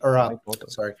that. Or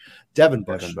sorry, Devin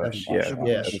Bush. Yeah,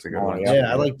 that's a good one.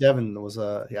 Yeah, I like Devin.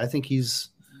 I think he's,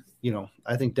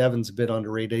 I think Devin's a bit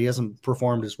underrated. He hasn't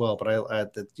performed as well,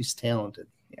 but he's talented.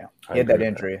 Yeah, he had that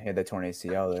injury. He had that torn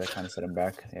ACL that kind of set him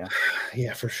back.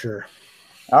 Yeah, for sure.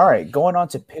 All right, going on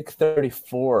to pick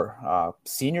 34,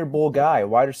 Senior Bowl guy,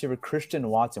 wide receiver Christian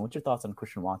Watson. What's your thoughts on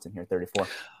Christian Watson here, 34?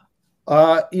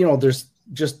 There's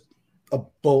just a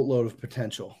boatload of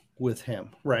potential with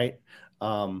him, right?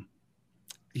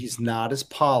 He's not as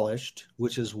polished,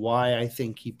 which is why I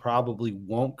think he probably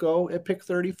won't go at pick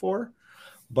 34.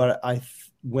 But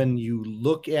when you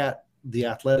look at the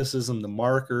athleticism, the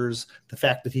markers, the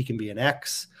fact that he can be an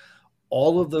X,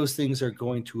 all of those things are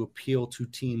going to appeal to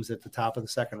teams at the top of the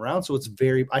second round. So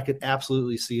I could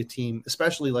absolutely see a team,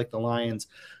 especially like the Lions,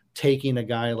 taking a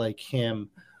guy like him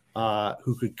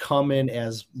who could come in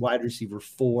as wide receiver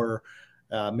 4,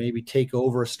 maybe take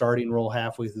over a starting role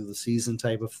halfway through the season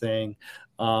type of thing.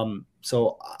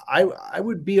 So I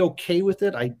would be okay with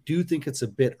it. I do think it's a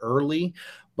bit early,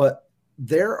 but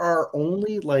there are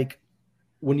only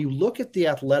when you look at the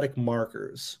athletic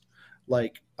markers,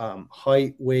 like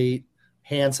height, weight,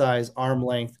 hand size, arm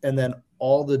length, and then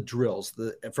all the drills,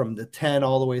 from the 10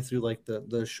 all the way through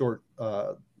the short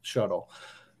shuttle.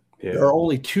 Yeah. There are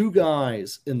only 2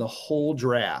 guys in the whole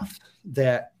draft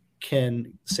that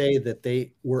can say that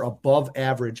they were above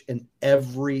average in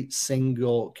every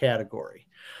single category.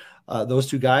 Those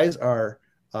 2 guys are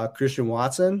Christian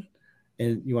Watson,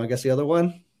 and you want to guess the other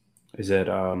one? Is it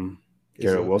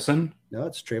Garrett Wilson? No,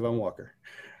 it's Trayvon Walker.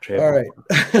 All right.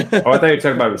 Oh, I thought you were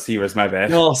talking about receivers. My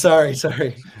bad. No, sorry.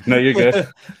 No, you're good.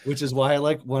 Which is why I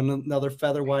like another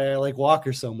feather. Why I like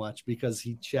Walker so much, because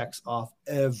he checks off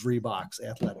every box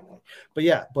athletically.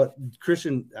 But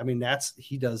Christian, I mean,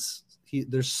 there's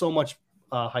so much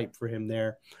hype for him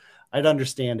there. I'd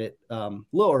understand it a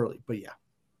little early, but yeah.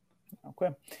 Okay.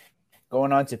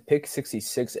 Going on to pick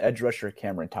 66, edge rusher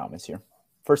Cameron Thomas here.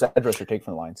 First edge rusher take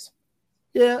from the Lions.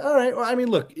 Yeah. All right. Well, I mean,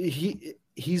 look,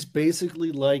 he's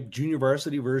basically like junior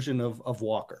varsity version of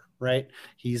Walker, right?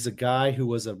 He's a guy who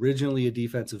was originally a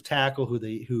defensive tackle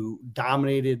who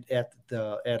dominated at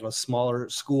a smaller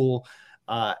school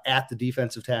at the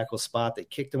defensive tackle spot. They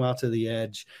kicked him out to the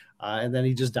edge, and then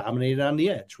he just dominated on the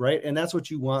edge, right? And that's what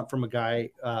you want from a guy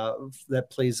that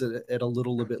plays at a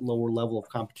little bit lower level of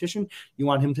competition. You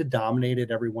want him to dominate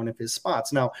at every one of his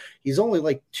spots. Now, he's only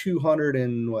like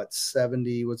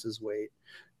 270. What's his weight?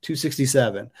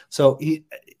 267. So he's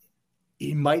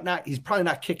probably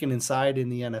not kicking inside in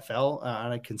the NFL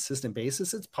on a consistent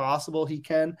basis. It's possible he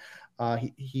can.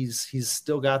 He's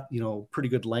still got, pretty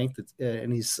good length,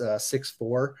 and he's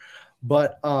 6'4",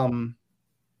 but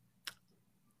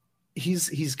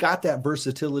he's got that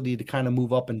versatility to kind of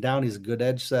move up and down. He's a good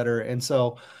edge setter. And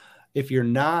so if you're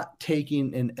not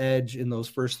taking an edge in those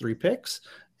first 3 picks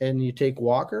and you take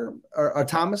Walker or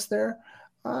Thomas there,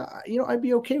 I'd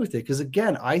be okay with it. Because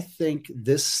again, I think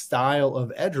this style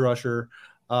of edge rusher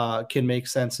can make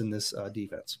sense in this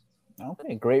defense.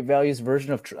 Okay, great values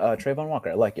version of Trayvon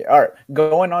Walker. I like it. All right,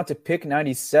 going on to pick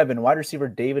 97, wide receiver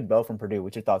David Bell from Purdue.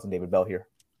 What's your thoughts on David Bell here?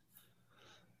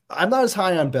 I'm not as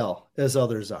high on Bell as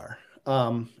others are.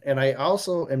 And I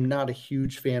also am not a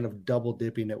huge fan of double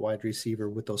dipping at wide receiver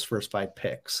with those first 5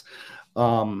 picks.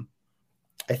 I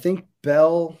think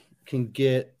Bell can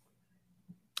get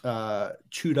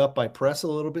chewed up by press a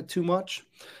little bit too much.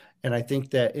 And I think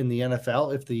that in the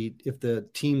NFL, if the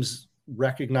teams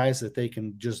recognize that they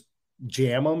can just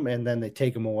jam them and then they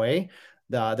take them away,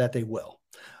 that they will.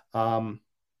 Can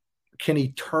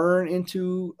he turn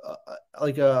into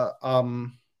a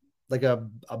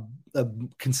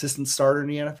consistent starter in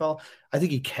the NFL? I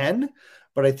think he can,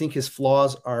 but I think his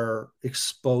flaws are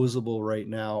exposable right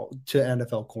now to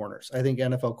NFL corners. I think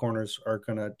NFL corners are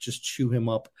going to just chew him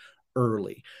up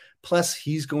early. Plus,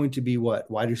 he's going to be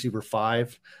wide receiver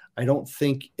 5. I don't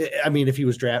think, I mean, if he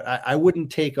was drafted, I wouldn't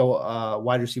take a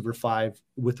wide receiver 5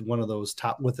 with one of those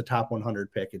with the top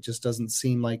 100 pick. It just doesn't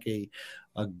seem like a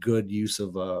good use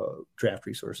of draft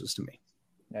resources to me.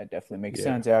 That definitely makes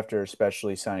sense after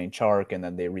especially signing Chark, and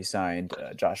then they re-signed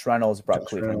Josh Reynolds, brought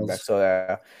Cleveland back.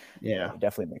 So it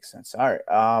definitely makes sense. All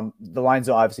right. The Lions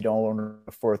obviously don't own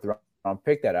a 4th round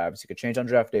pick. That obviously could change on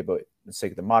draft day, but let's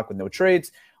take the mock with no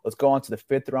trades. Let's go on to the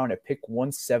 5th round at pick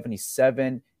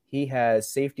 177. He has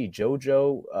safety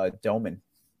JoJo Doman.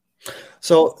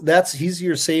 So he's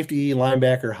your safety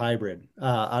linebacker hybrid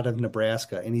out of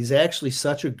Nebraska. And he's actually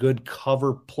such a good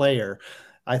cover player.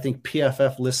 I think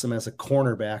PFF lists him as a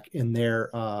cornerback in their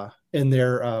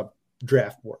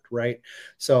draft board, right?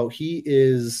 So he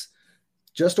is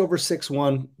just over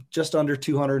 6'1", just under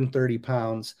 230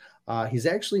 pounds. He's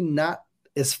actually not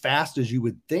as fast as you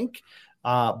would think,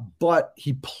 but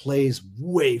he plays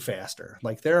way faster.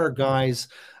 Like there are guys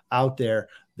out there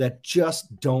that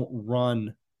just don't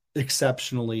run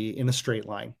exceptionally in a straight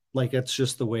line. Like it's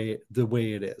just the way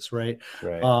it is, right?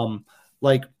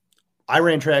 Like I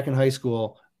ran track in high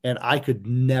school and I could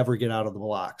never get out of the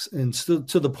blocks. And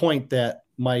to the point that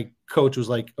my coach was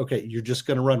like, okay, you're just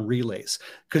going to run relays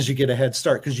because you get a head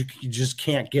start because you just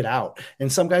can't get out.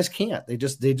 And some guys can't. They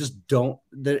just don't.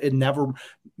 It never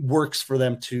works for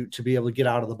them to be able to get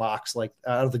out of the box, like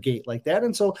out of the gate like that.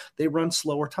 And so they run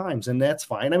slower times, and that's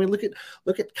fine. I mean, look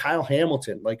at Kyle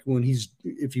Hamilton. Like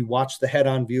if you watch the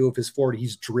head-on view of his 40,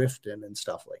 he's drifting and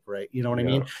stuff like, right. You know what I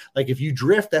mean? Like if you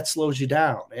drift, that slows you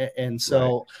down. And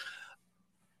so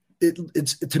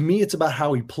it's to me, it's about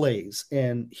how he plays,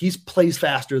 and he plays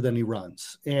faster than he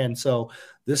runs. And so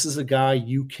this is a guy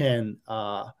you can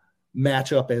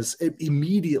match up as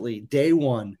immediately day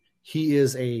one. He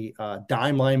is a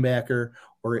dime linebacker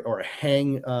or a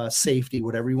hang safety,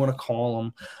 whatever you want to call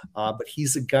him. But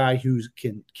he's a guy who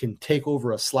can take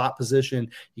over a slot position.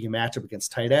 He can match up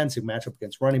against tight ends. He can match up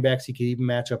against running backs. He can even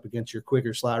match up against your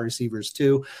quicker slot receivers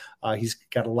too. He's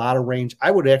got a lot of range.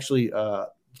 I would actually,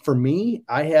 for me,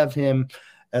 I have him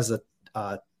as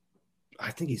I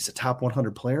think he's a top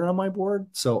 100 player on my board.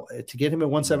 So to get him at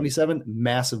 177,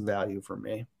 massive value for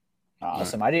me.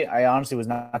 Awesome. I honestly was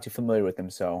not too familiar with him,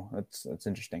 so that's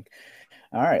interesting.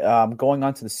 All right. Going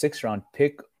on to the 6th round,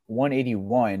 pick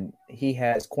 181. He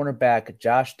has cornerback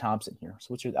Josh Thompson here.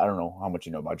 So I don't know how much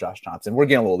you know about Josh Thompson. We're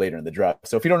getting a little later in the draft.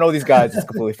 So if you don't know these guys, it's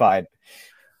completely fine.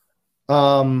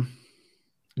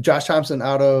 Josh Thompson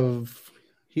out of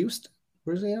Houston.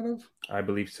 Where's he out of? I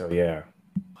believe so, yeah.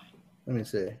 Let me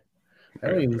see. I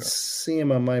don't even see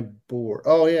him on my board.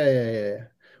 Oh, yeah.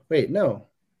 Wait, no.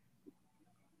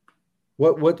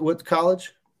 What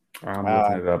college? I'm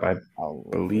looking it up. I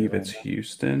believe it's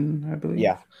Houston, I believe.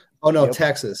 Yeah. Oh, no,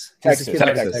 Texas. Texas.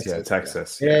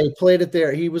 Yeah, he played it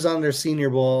there. He was on their Senior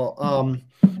Bowl.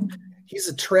 He's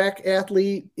a track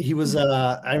athlete. He was,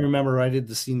 I remember I did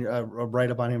the senior write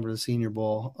up on him for the Senior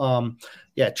Bowl.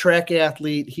 Track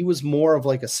athlete. He was more of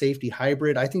like a safety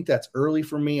hybrid. I think that's early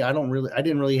for me. I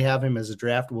didn't really have him as a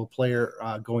draftable player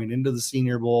going into the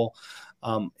Senior Bowl.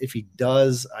 If he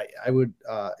does, I would,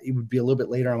 it would be a little bit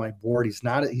later on my board. He's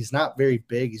not very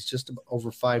big. He's just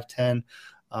over 5'10",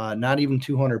 not even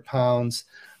 200 pounds.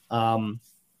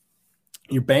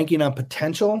 You're banking on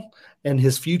potential, and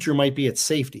his future might be at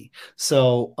safety.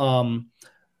 So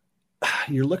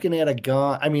you're looking at a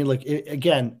guy. I mean, look,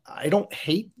 again, I don't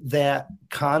hate that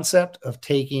concept of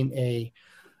taking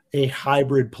a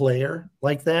hybrid player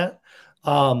like that.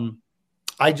 I'm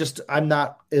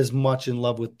not as much in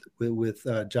love with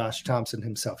Josh Thompson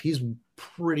himself. He's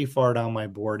pretty far down my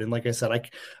board. And like I said,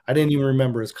 I didn't even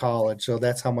remember his college. So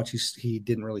that's how much he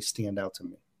didn't really stand out to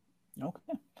me.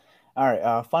 Okay. All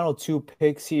right, final 2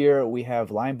 picks here. We have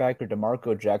linebacker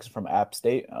DeMarco Jackson from App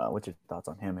State. What's your thoughts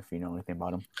on him, if you know anything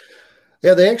about him?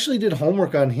 Yeah, they actually did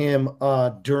homework on him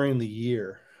during the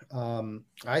year.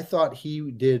 I thought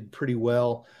he did pretty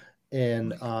well,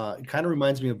 and it kind of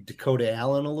reminds me of Dakota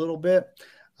Allen a little bit.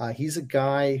 He's a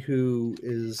guy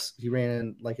he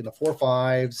ran like in the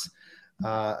 4.5s.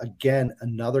 Again,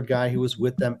 another guy who was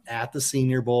with them at the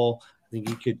Senior Bowl. I think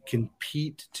he could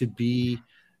compete to be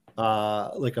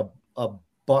like a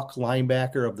buck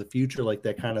linebacker of the future, like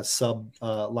that kind of sub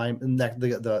line, not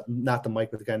the mic,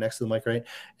 but the guy next to the mic, right?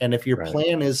 And if your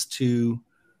plan is to,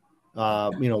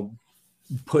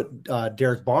 put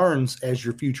Derek Barnes as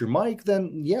your future Mike,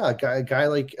 then yeah, a guy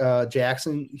like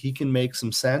Jackson, he can make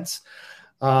some sense.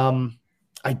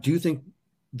 I do think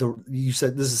you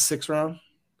said this is 6th round.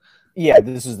 Yeah,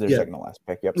 this is their second to last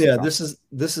pick. Yep. Yeah, this is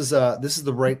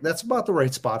the right. That's about the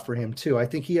right spot for him too. I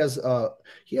think he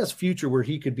has future where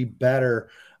he could be better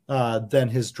than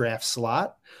his draft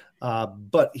slot.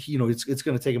 But it's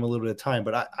going to take him a little bit of time.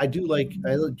 But I do like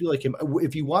him.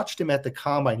 If you watched him at the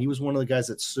combine, he was one of the guys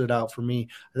that stood out for me.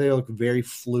 I think he looked very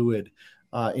fluid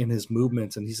in his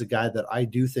movements, and he's a guy that I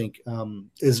do think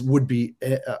would be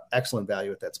excellent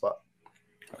value at that spot.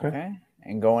 Okay.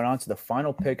 And going on to the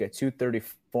final pick at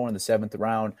 234 in the 7th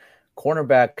round,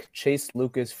 cornerback Chase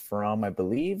Lucas from, I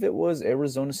believe it was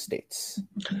Arizona State.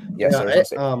 Yes, Arizona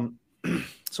State.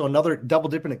 So another double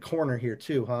dipping at corner here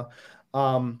too, huh?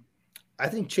 I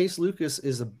think Chase Lucas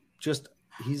is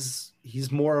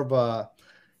he's more of a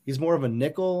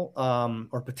nickel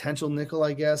or potential nickel,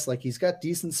 I guess. Like he's got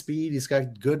decent speed, he's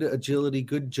got good agility,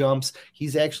 good jumps.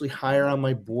 He's actually higher on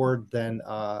my board than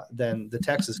the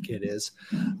Texas kid is.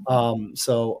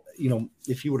 So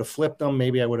if you would have flipped them,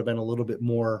 maybe I would have been a little bit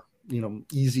more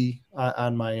easy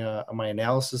on my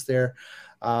analysis there.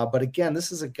 But again,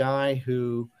 this is a guy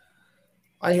who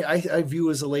I view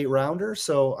as a late rounder,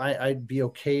 so I'd be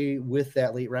okay with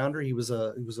that late rounder. He was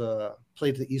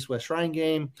played the East-West Shrine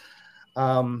game.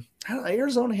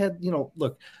 Arizona had,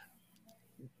 look,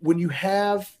 when you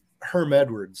have Herm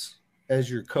Edwards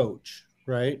as your coach,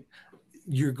 right,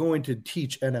 you're going to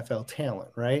teach NFL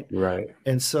talent, right? Right.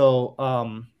 And so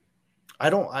I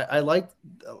don't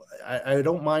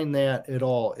mind that at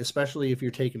all, especially if you're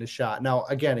taking a shot. Now,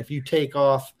 again, if you take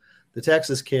off the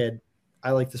Texas kid, I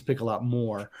like this pick a lot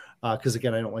more because,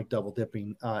 again, I don't like double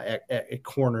dipping at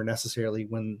corner necessarily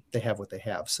when they have what they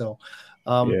have. So,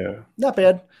 not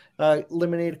bad.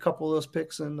 Eliminate a couple of those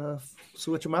picks and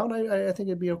switch them out. I think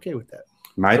I'd be okay with that.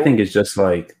 My thing is just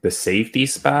like the safety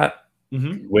spot.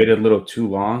 Waited a little too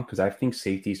long because I think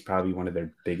safety is probably one of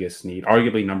their biggest need,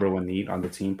 arguably number one need on the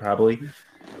team, probably.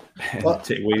 Well,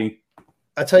 waiting.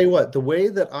 I tell you what, the way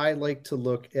that I like to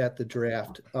look at the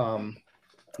draft,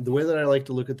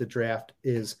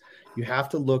 is you have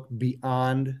to look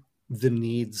beyond the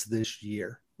needs this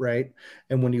year, right?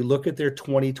 And when you look at their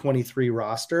 2023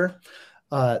 roster,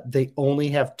 they only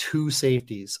have 2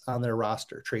 safeties on their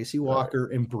roster, Tracy Walker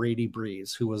and Brady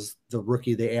Breeze, who was the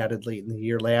rookie they added late in the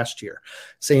year last year.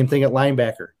 Same thing at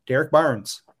linebacker, Derek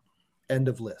Barnes, end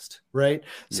of list, right?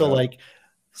 So like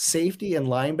safety and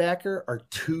linebacker are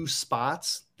 2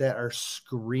 spots that are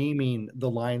screaming the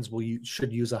Lions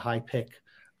should use a high pick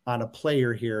on a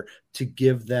player here to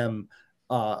give them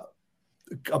a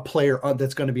player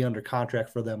that's going to be under contract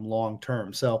for them long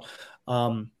term. So,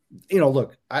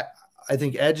 look, I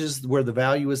think edge is where the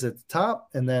value is at the top,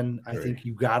 and then I think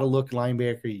you got to look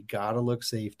linebacker, you got to look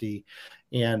safety,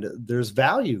 and there's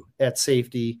value at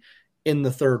safety in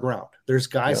the 3rd round. There's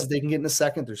guys that they can get in the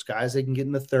 2nd. There's guys they can get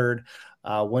in the 3rd.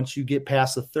 Once you get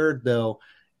past the 3rd, though,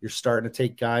 you're starting to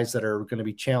take guys that are going to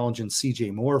be challenging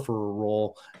CJ Moore for a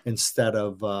role instead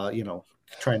of,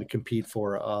 trying to compete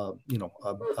for, a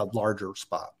larger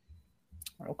spot.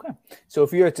 Okay. So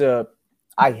if you had to,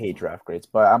 I hate draft grades,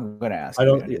 but I'm going to ask.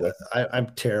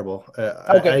 I'm terrible.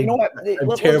 Okay. You know what?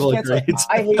 I'm terrible at grades.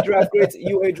 I hate draft grades.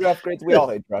 You hate draft grades. We all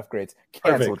hate draft grades.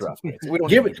 Cancel draft grades. We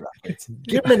don't hate draft grades.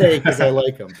 Give him an A because I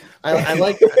like him. I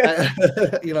like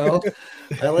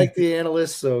the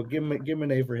analyst, so give him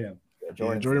an A for him.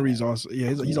 Jordan Reed's awesome. Yeah,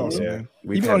 he's awesome, man.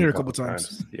 We've been on here a couple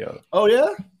times. Yeah. Oh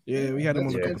yeah. Yeah, we had him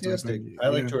on a couple times. I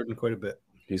like Jordan quite a bit.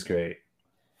 He's great.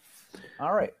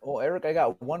 All right. Well, Eric, I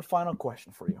got one final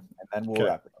question for you, and then we'll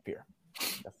wrap it up here.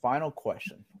 The final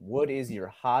question: what is your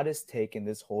hottest take in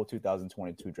this whole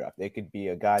 2022 draft? It could be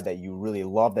a guy that you really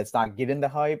love that's not getting the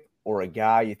hype, or a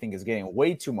guy you think is getting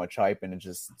way too much hype and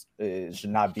it should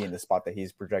not be in the spot that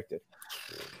he's projected.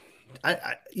 I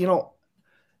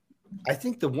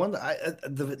think the one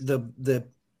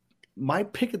my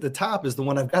pick at the top is the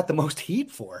one I've got the most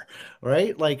heat for,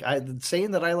 right? Like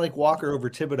saying that I like Walker over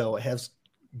Thibodeau has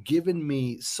given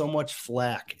me so much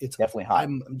flack. It's definitely hot.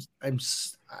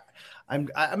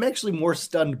 I'm actually more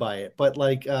stunned by it, but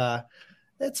like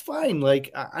that's fine.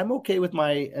 Like I'm okay with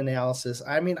my analysis.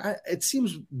 I mean, it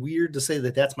seems weird to say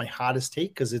that that's my hottest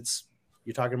take because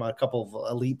you're talking about a couple of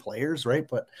elite players, right?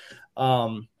 But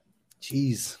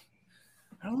geez.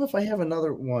 I don't know if I have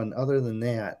another one other than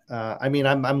that. I mean,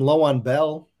 I'm low on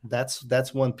Bell.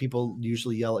 That's one people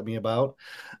usually yell at me about.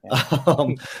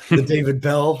 The David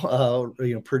Bell,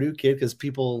 Purdue kid, because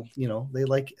people, they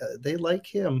like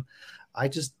him.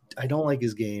 I don't like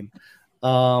his game.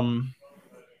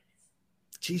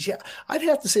 Geez, yeah, I'd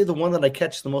have to say the one that I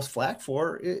catch the most flack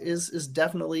for is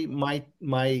definitely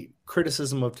my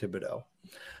criticism of Thibodeau.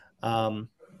 I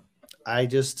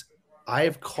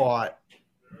have caught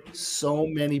so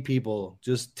many people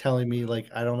just telling me like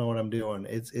I don't know what I'm doing.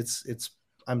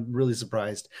 I'm really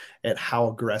surprised at how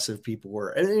aggressive people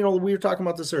were. And we were talking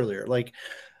about this earlier. Like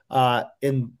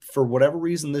And for whatever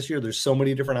reason this year, there's so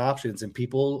many different options, and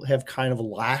people have kind of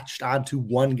latched onto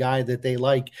one guy that they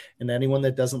like, and anyone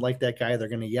that doesn't like that guy, they're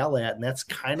going to yell at. And that's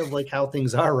kind of like how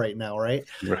things are right now, right?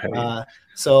 Right.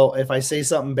 So if I say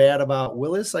something bad about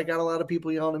Willis, I got a lot of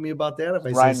people yelling at me about that. If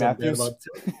I Ryan say something Matthews.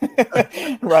 bad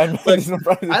about Ryan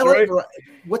Matthews,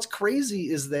 what's crazy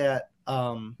is that,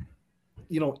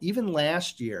 even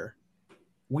last year,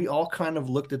 we all kind of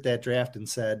looked at that draft and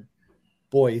said,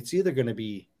 boy, it's either going to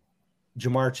be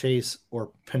Jamar Chase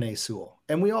or Penei Sewell.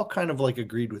 And we all kind of like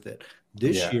agreed with it.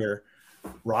 This year,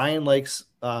 Ryan likes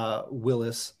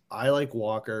Willis. I like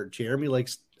Walker. Jeremy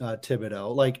likes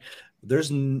Thibodeau. Like,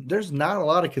 there's not a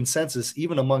lot of consensus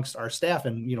even amongst our staff,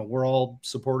 and we're all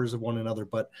supporters of one another.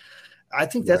 But I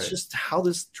think that's just how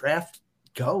this draft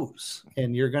goes.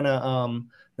 And you're gonna,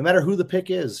 no matter who the pick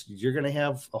is, you're gonna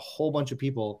have a whole bunch of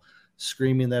people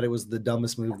screaming that it was the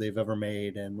dumbest move they've ever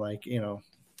made, and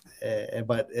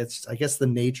but it's, I guess, the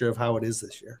nature of how it is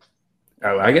this year.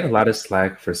 I get a lot of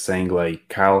slack for saying like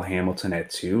Kyle Hamilton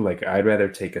at 2. Like, I'd rather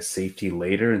take a safety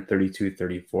later in 32,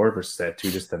 34 versus at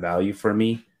 2. Just the value for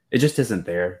me, it just isn't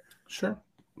there. Sure.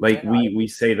 Like, we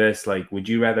say this, like, would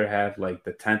you rather have like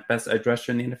the 10th best edge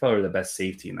rusher in the NFL or the best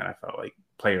safety in the NFL, like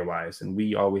player wise? And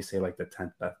we always say like the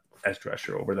 10th best edge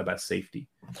rusher over the best safety.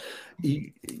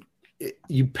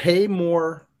 You pay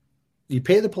more. You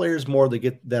pay the players more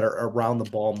that are around the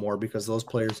ball more, because those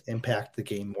players impact the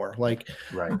game more. Like,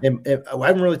 right. And I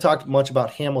haven't really talked much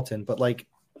about Hamilton, but like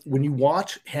when you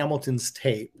watch Hamilton's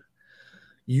tape,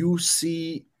 you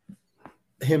see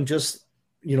him just,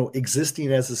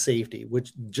 existing as a safety,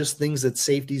 which just things that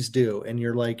safeties do. And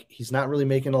you're like, he's not really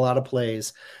making a lot of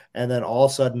plays. And then all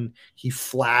of a sudden he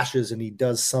flashes and he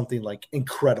does something like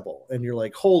incredible. And you're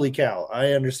like, holy cow,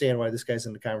 I understand why this guy's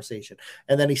in the conversation.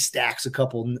 And then he stacks a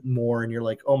couple more and you're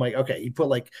like, oh my, okay. You put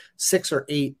like 6 or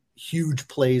 8 huge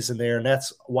plays in there, and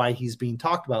that's why he's being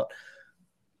talked about.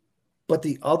 But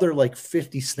the other like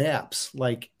 50 snaps,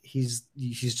 like he's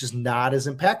just not as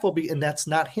impactful, and that's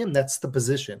not him. That's the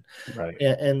position. Right.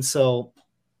 And so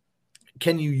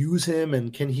can you use him,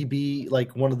 and can he be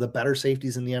like one of the better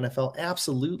safeties in the NFL?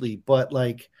 Absolutely. But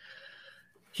like,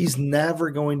 he's never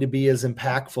going to be as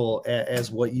impactful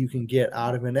as what you can get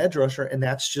out of an edge rusher. And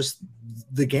that's just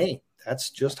the game.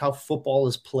 That's just how football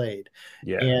is played.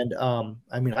 Yeah. And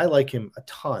I like him a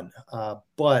ton,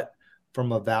 but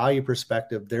from a value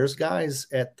perspective, there's guys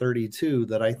at 32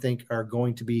 that I think are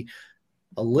going to be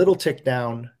a little tick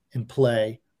down in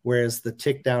play, whereas the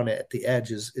tick down at the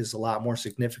edge is a lot more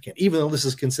significant. Even though this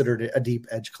is considered a deep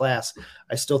edge class,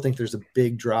 I still think there's a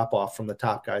big drop off from the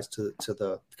top guys to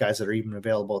the guys that are even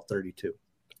available at 32.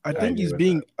 I think he's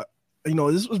being,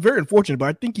 this was very unfortunate, but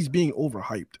I think he's being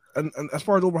overhyped. And as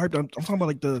far as overhyped, I'm talking about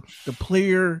like the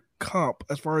player comp,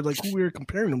 as far as like who we're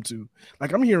comparing him to.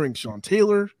 Like, I'm hearing Sean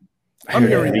Taylor. I'm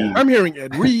hearing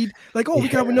Ed Reed. Like, we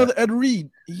have another Ed Reed.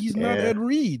 He's not Ed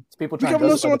Reed. People we have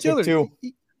another Sean Taylor too.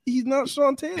 He's not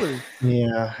Sean Taylor.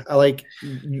 Yeah, I like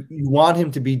you want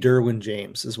him to be Derwin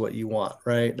James is what you want,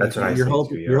 right? That's like, what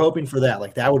you're hoping for that.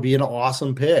 Like, that would be an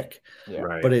awesome pick. Yeah.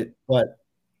 Right. But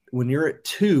when you're at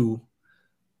 2,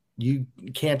 you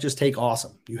can't just take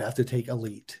awesome. You have to take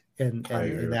elite, and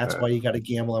that's why you got to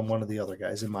gamble on one of the other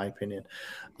guys, in my opinion.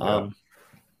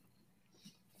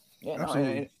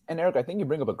 And Eric, I think you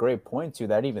bring up a great point too.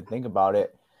 That I didn't even think about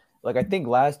it. Like, I think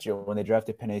last year when they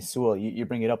drafted Penei Sewell, you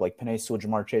bring it up, like Penei Sewell,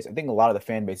 Jamar Chase. I think a lot of the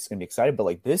fan base is going to be excited. But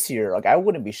like this year, like, I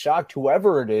wouldn't be shocked.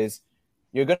 Whoever it is,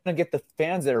 you're going to get the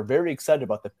fans that are very excited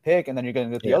about the pick, and then you're going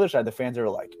to get the other side, the fans that are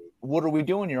like, "What are we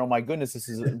doing here? Oh my goodness, this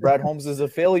is Brad Holmes is a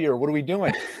failure. What are we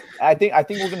doing?" I think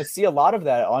we're going to see a lot of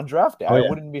that on draft day. I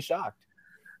wouldn't be shocked.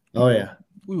 Oh yeah,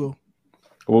 we will.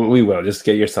 We will. Just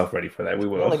get yourself ready for that. We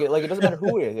will. Yeah, like it doesn't matter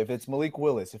who it is. If it's Malik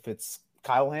Willis, if it's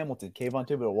Kyle Hamilton, Kayvon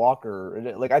Thibodeau,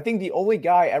 Walker. Like, I think the only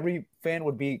guy every fan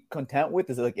would be content with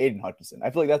is like Aiden Hutchinson. I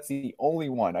feel like that's the only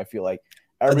one. I feel like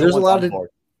there's a lot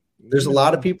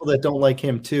of people that don't like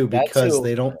him too, because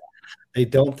they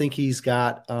don't think he's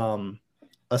got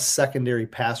a secondary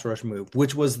pass rush move,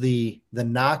 which was the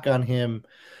knock on him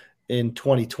in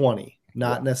 2020.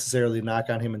 Not necessarily a knock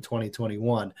on him in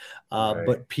 2021,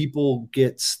 but people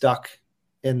get stuck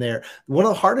in there. One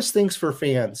of the hardest things for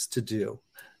fans to do,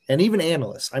 and even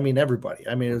analysts, everybody,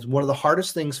 it's one of the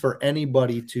hardest things for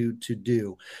anybody to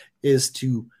do, is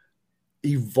to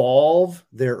evolve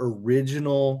their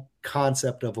original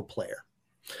concept of a player.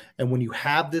 And when you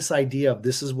have this idea of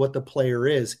this is what the player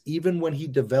is, even when he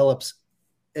develops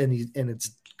and it's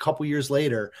a couple years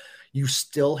later, you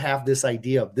still have this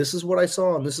idea of this is what I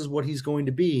saw and this is what he's going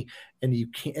to be. And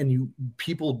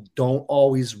people don't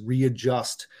always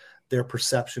readjust their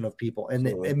perception of people. And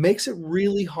Absolutely. it makes it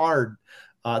really hard.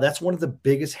 That's one of the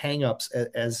biggest hangups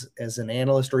as an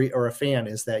analyst or a fan,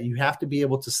 is that you have to be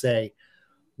able to say,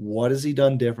 what has he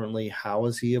done differently? How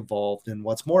has he evolved? And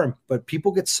what's more? But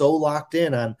people get so locked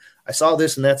in on, I saw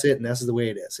this and that's it, and this is the way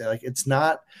it is. Like, it's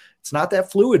not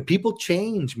that fluid. People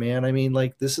change, man. I mean,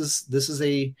 like, this is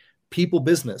a people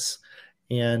business.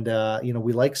 And,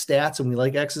 we like stats and we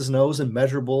like X's and O's and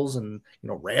measurables and,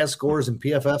 RAS scores and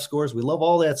PFF scores. We love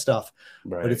all that stuff,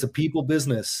 but it's a people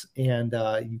business. And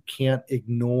you can't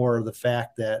ignore the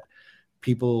fact that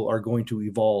people are going to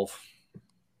evolve.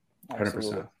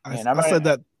 100%. I said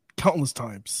that countless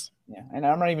times. Yeah, and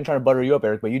I'm not even trying to butter you up,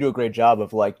 Eric, but you do a great job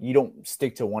of, like, you don't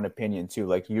stick to one opinion too.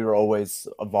 Like, you're always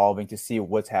evolving to see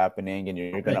what's happening, and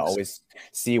you're going to always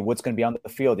see what's going to be on the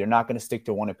field. You're not going to stick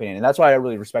to one opinion, and that's why I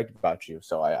really respect about you.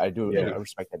 So I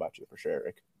respect that about you for sure,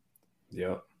 Eric.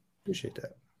 Yeah, appreciate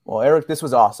that. Well, Eric, this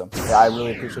was awesome. Yeah, I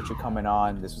really appreciate you coming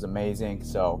on. This was amazing.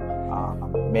 So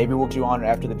maybe we'll get you on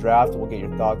after the draft. We'll get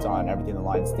your thoughts on everything the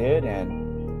Lions did.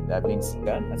 And that being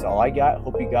said, that's all I got.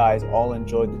 Hope you guys all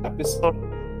enjoyed the episode.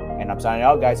 And I'm signing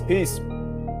out, guys. Peace.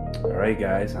 All right,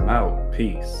 guys. I'm out.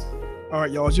 Peace. All right,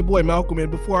 y'all. It's your boy Malcolm.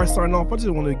 And before I sign off, I just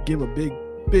want to give a big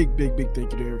thank you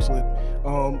to Erik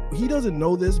Schlitt. He doesn't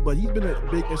know this, but he's been a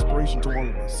big inspiration to all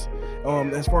of us.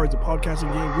 As far as the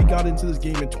podcasting game, we got into this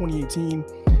game in 2018.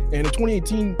 And in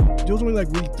 2018, there was only like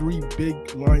really 3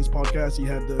 big Lions podcasts. You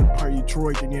had the Pirate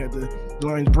Detroit, and you had the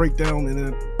Lions Breakdown, and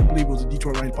then I believe it was a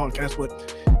Detroit Lions podcast.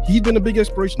 But he's been a big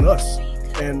inspiration to us.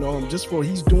 And just for what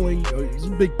he's doing, it's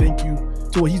a big thank you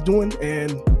to what he's doing.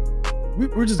 And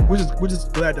we're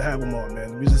just glad to have him on,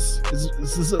 man.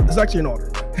 It's actually an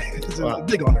honor. It's a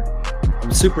big honor.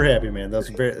 I'm super happy, man.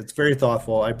 It's very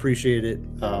thoughtful. I appreciate it.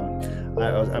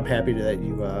 I'm happy that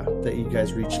you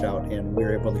guys reached out and we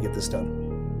were able to get this done.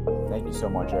 Thank you so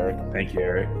much, Eric. Thank you,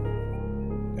 Eric.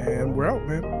 And we're out,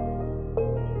 man.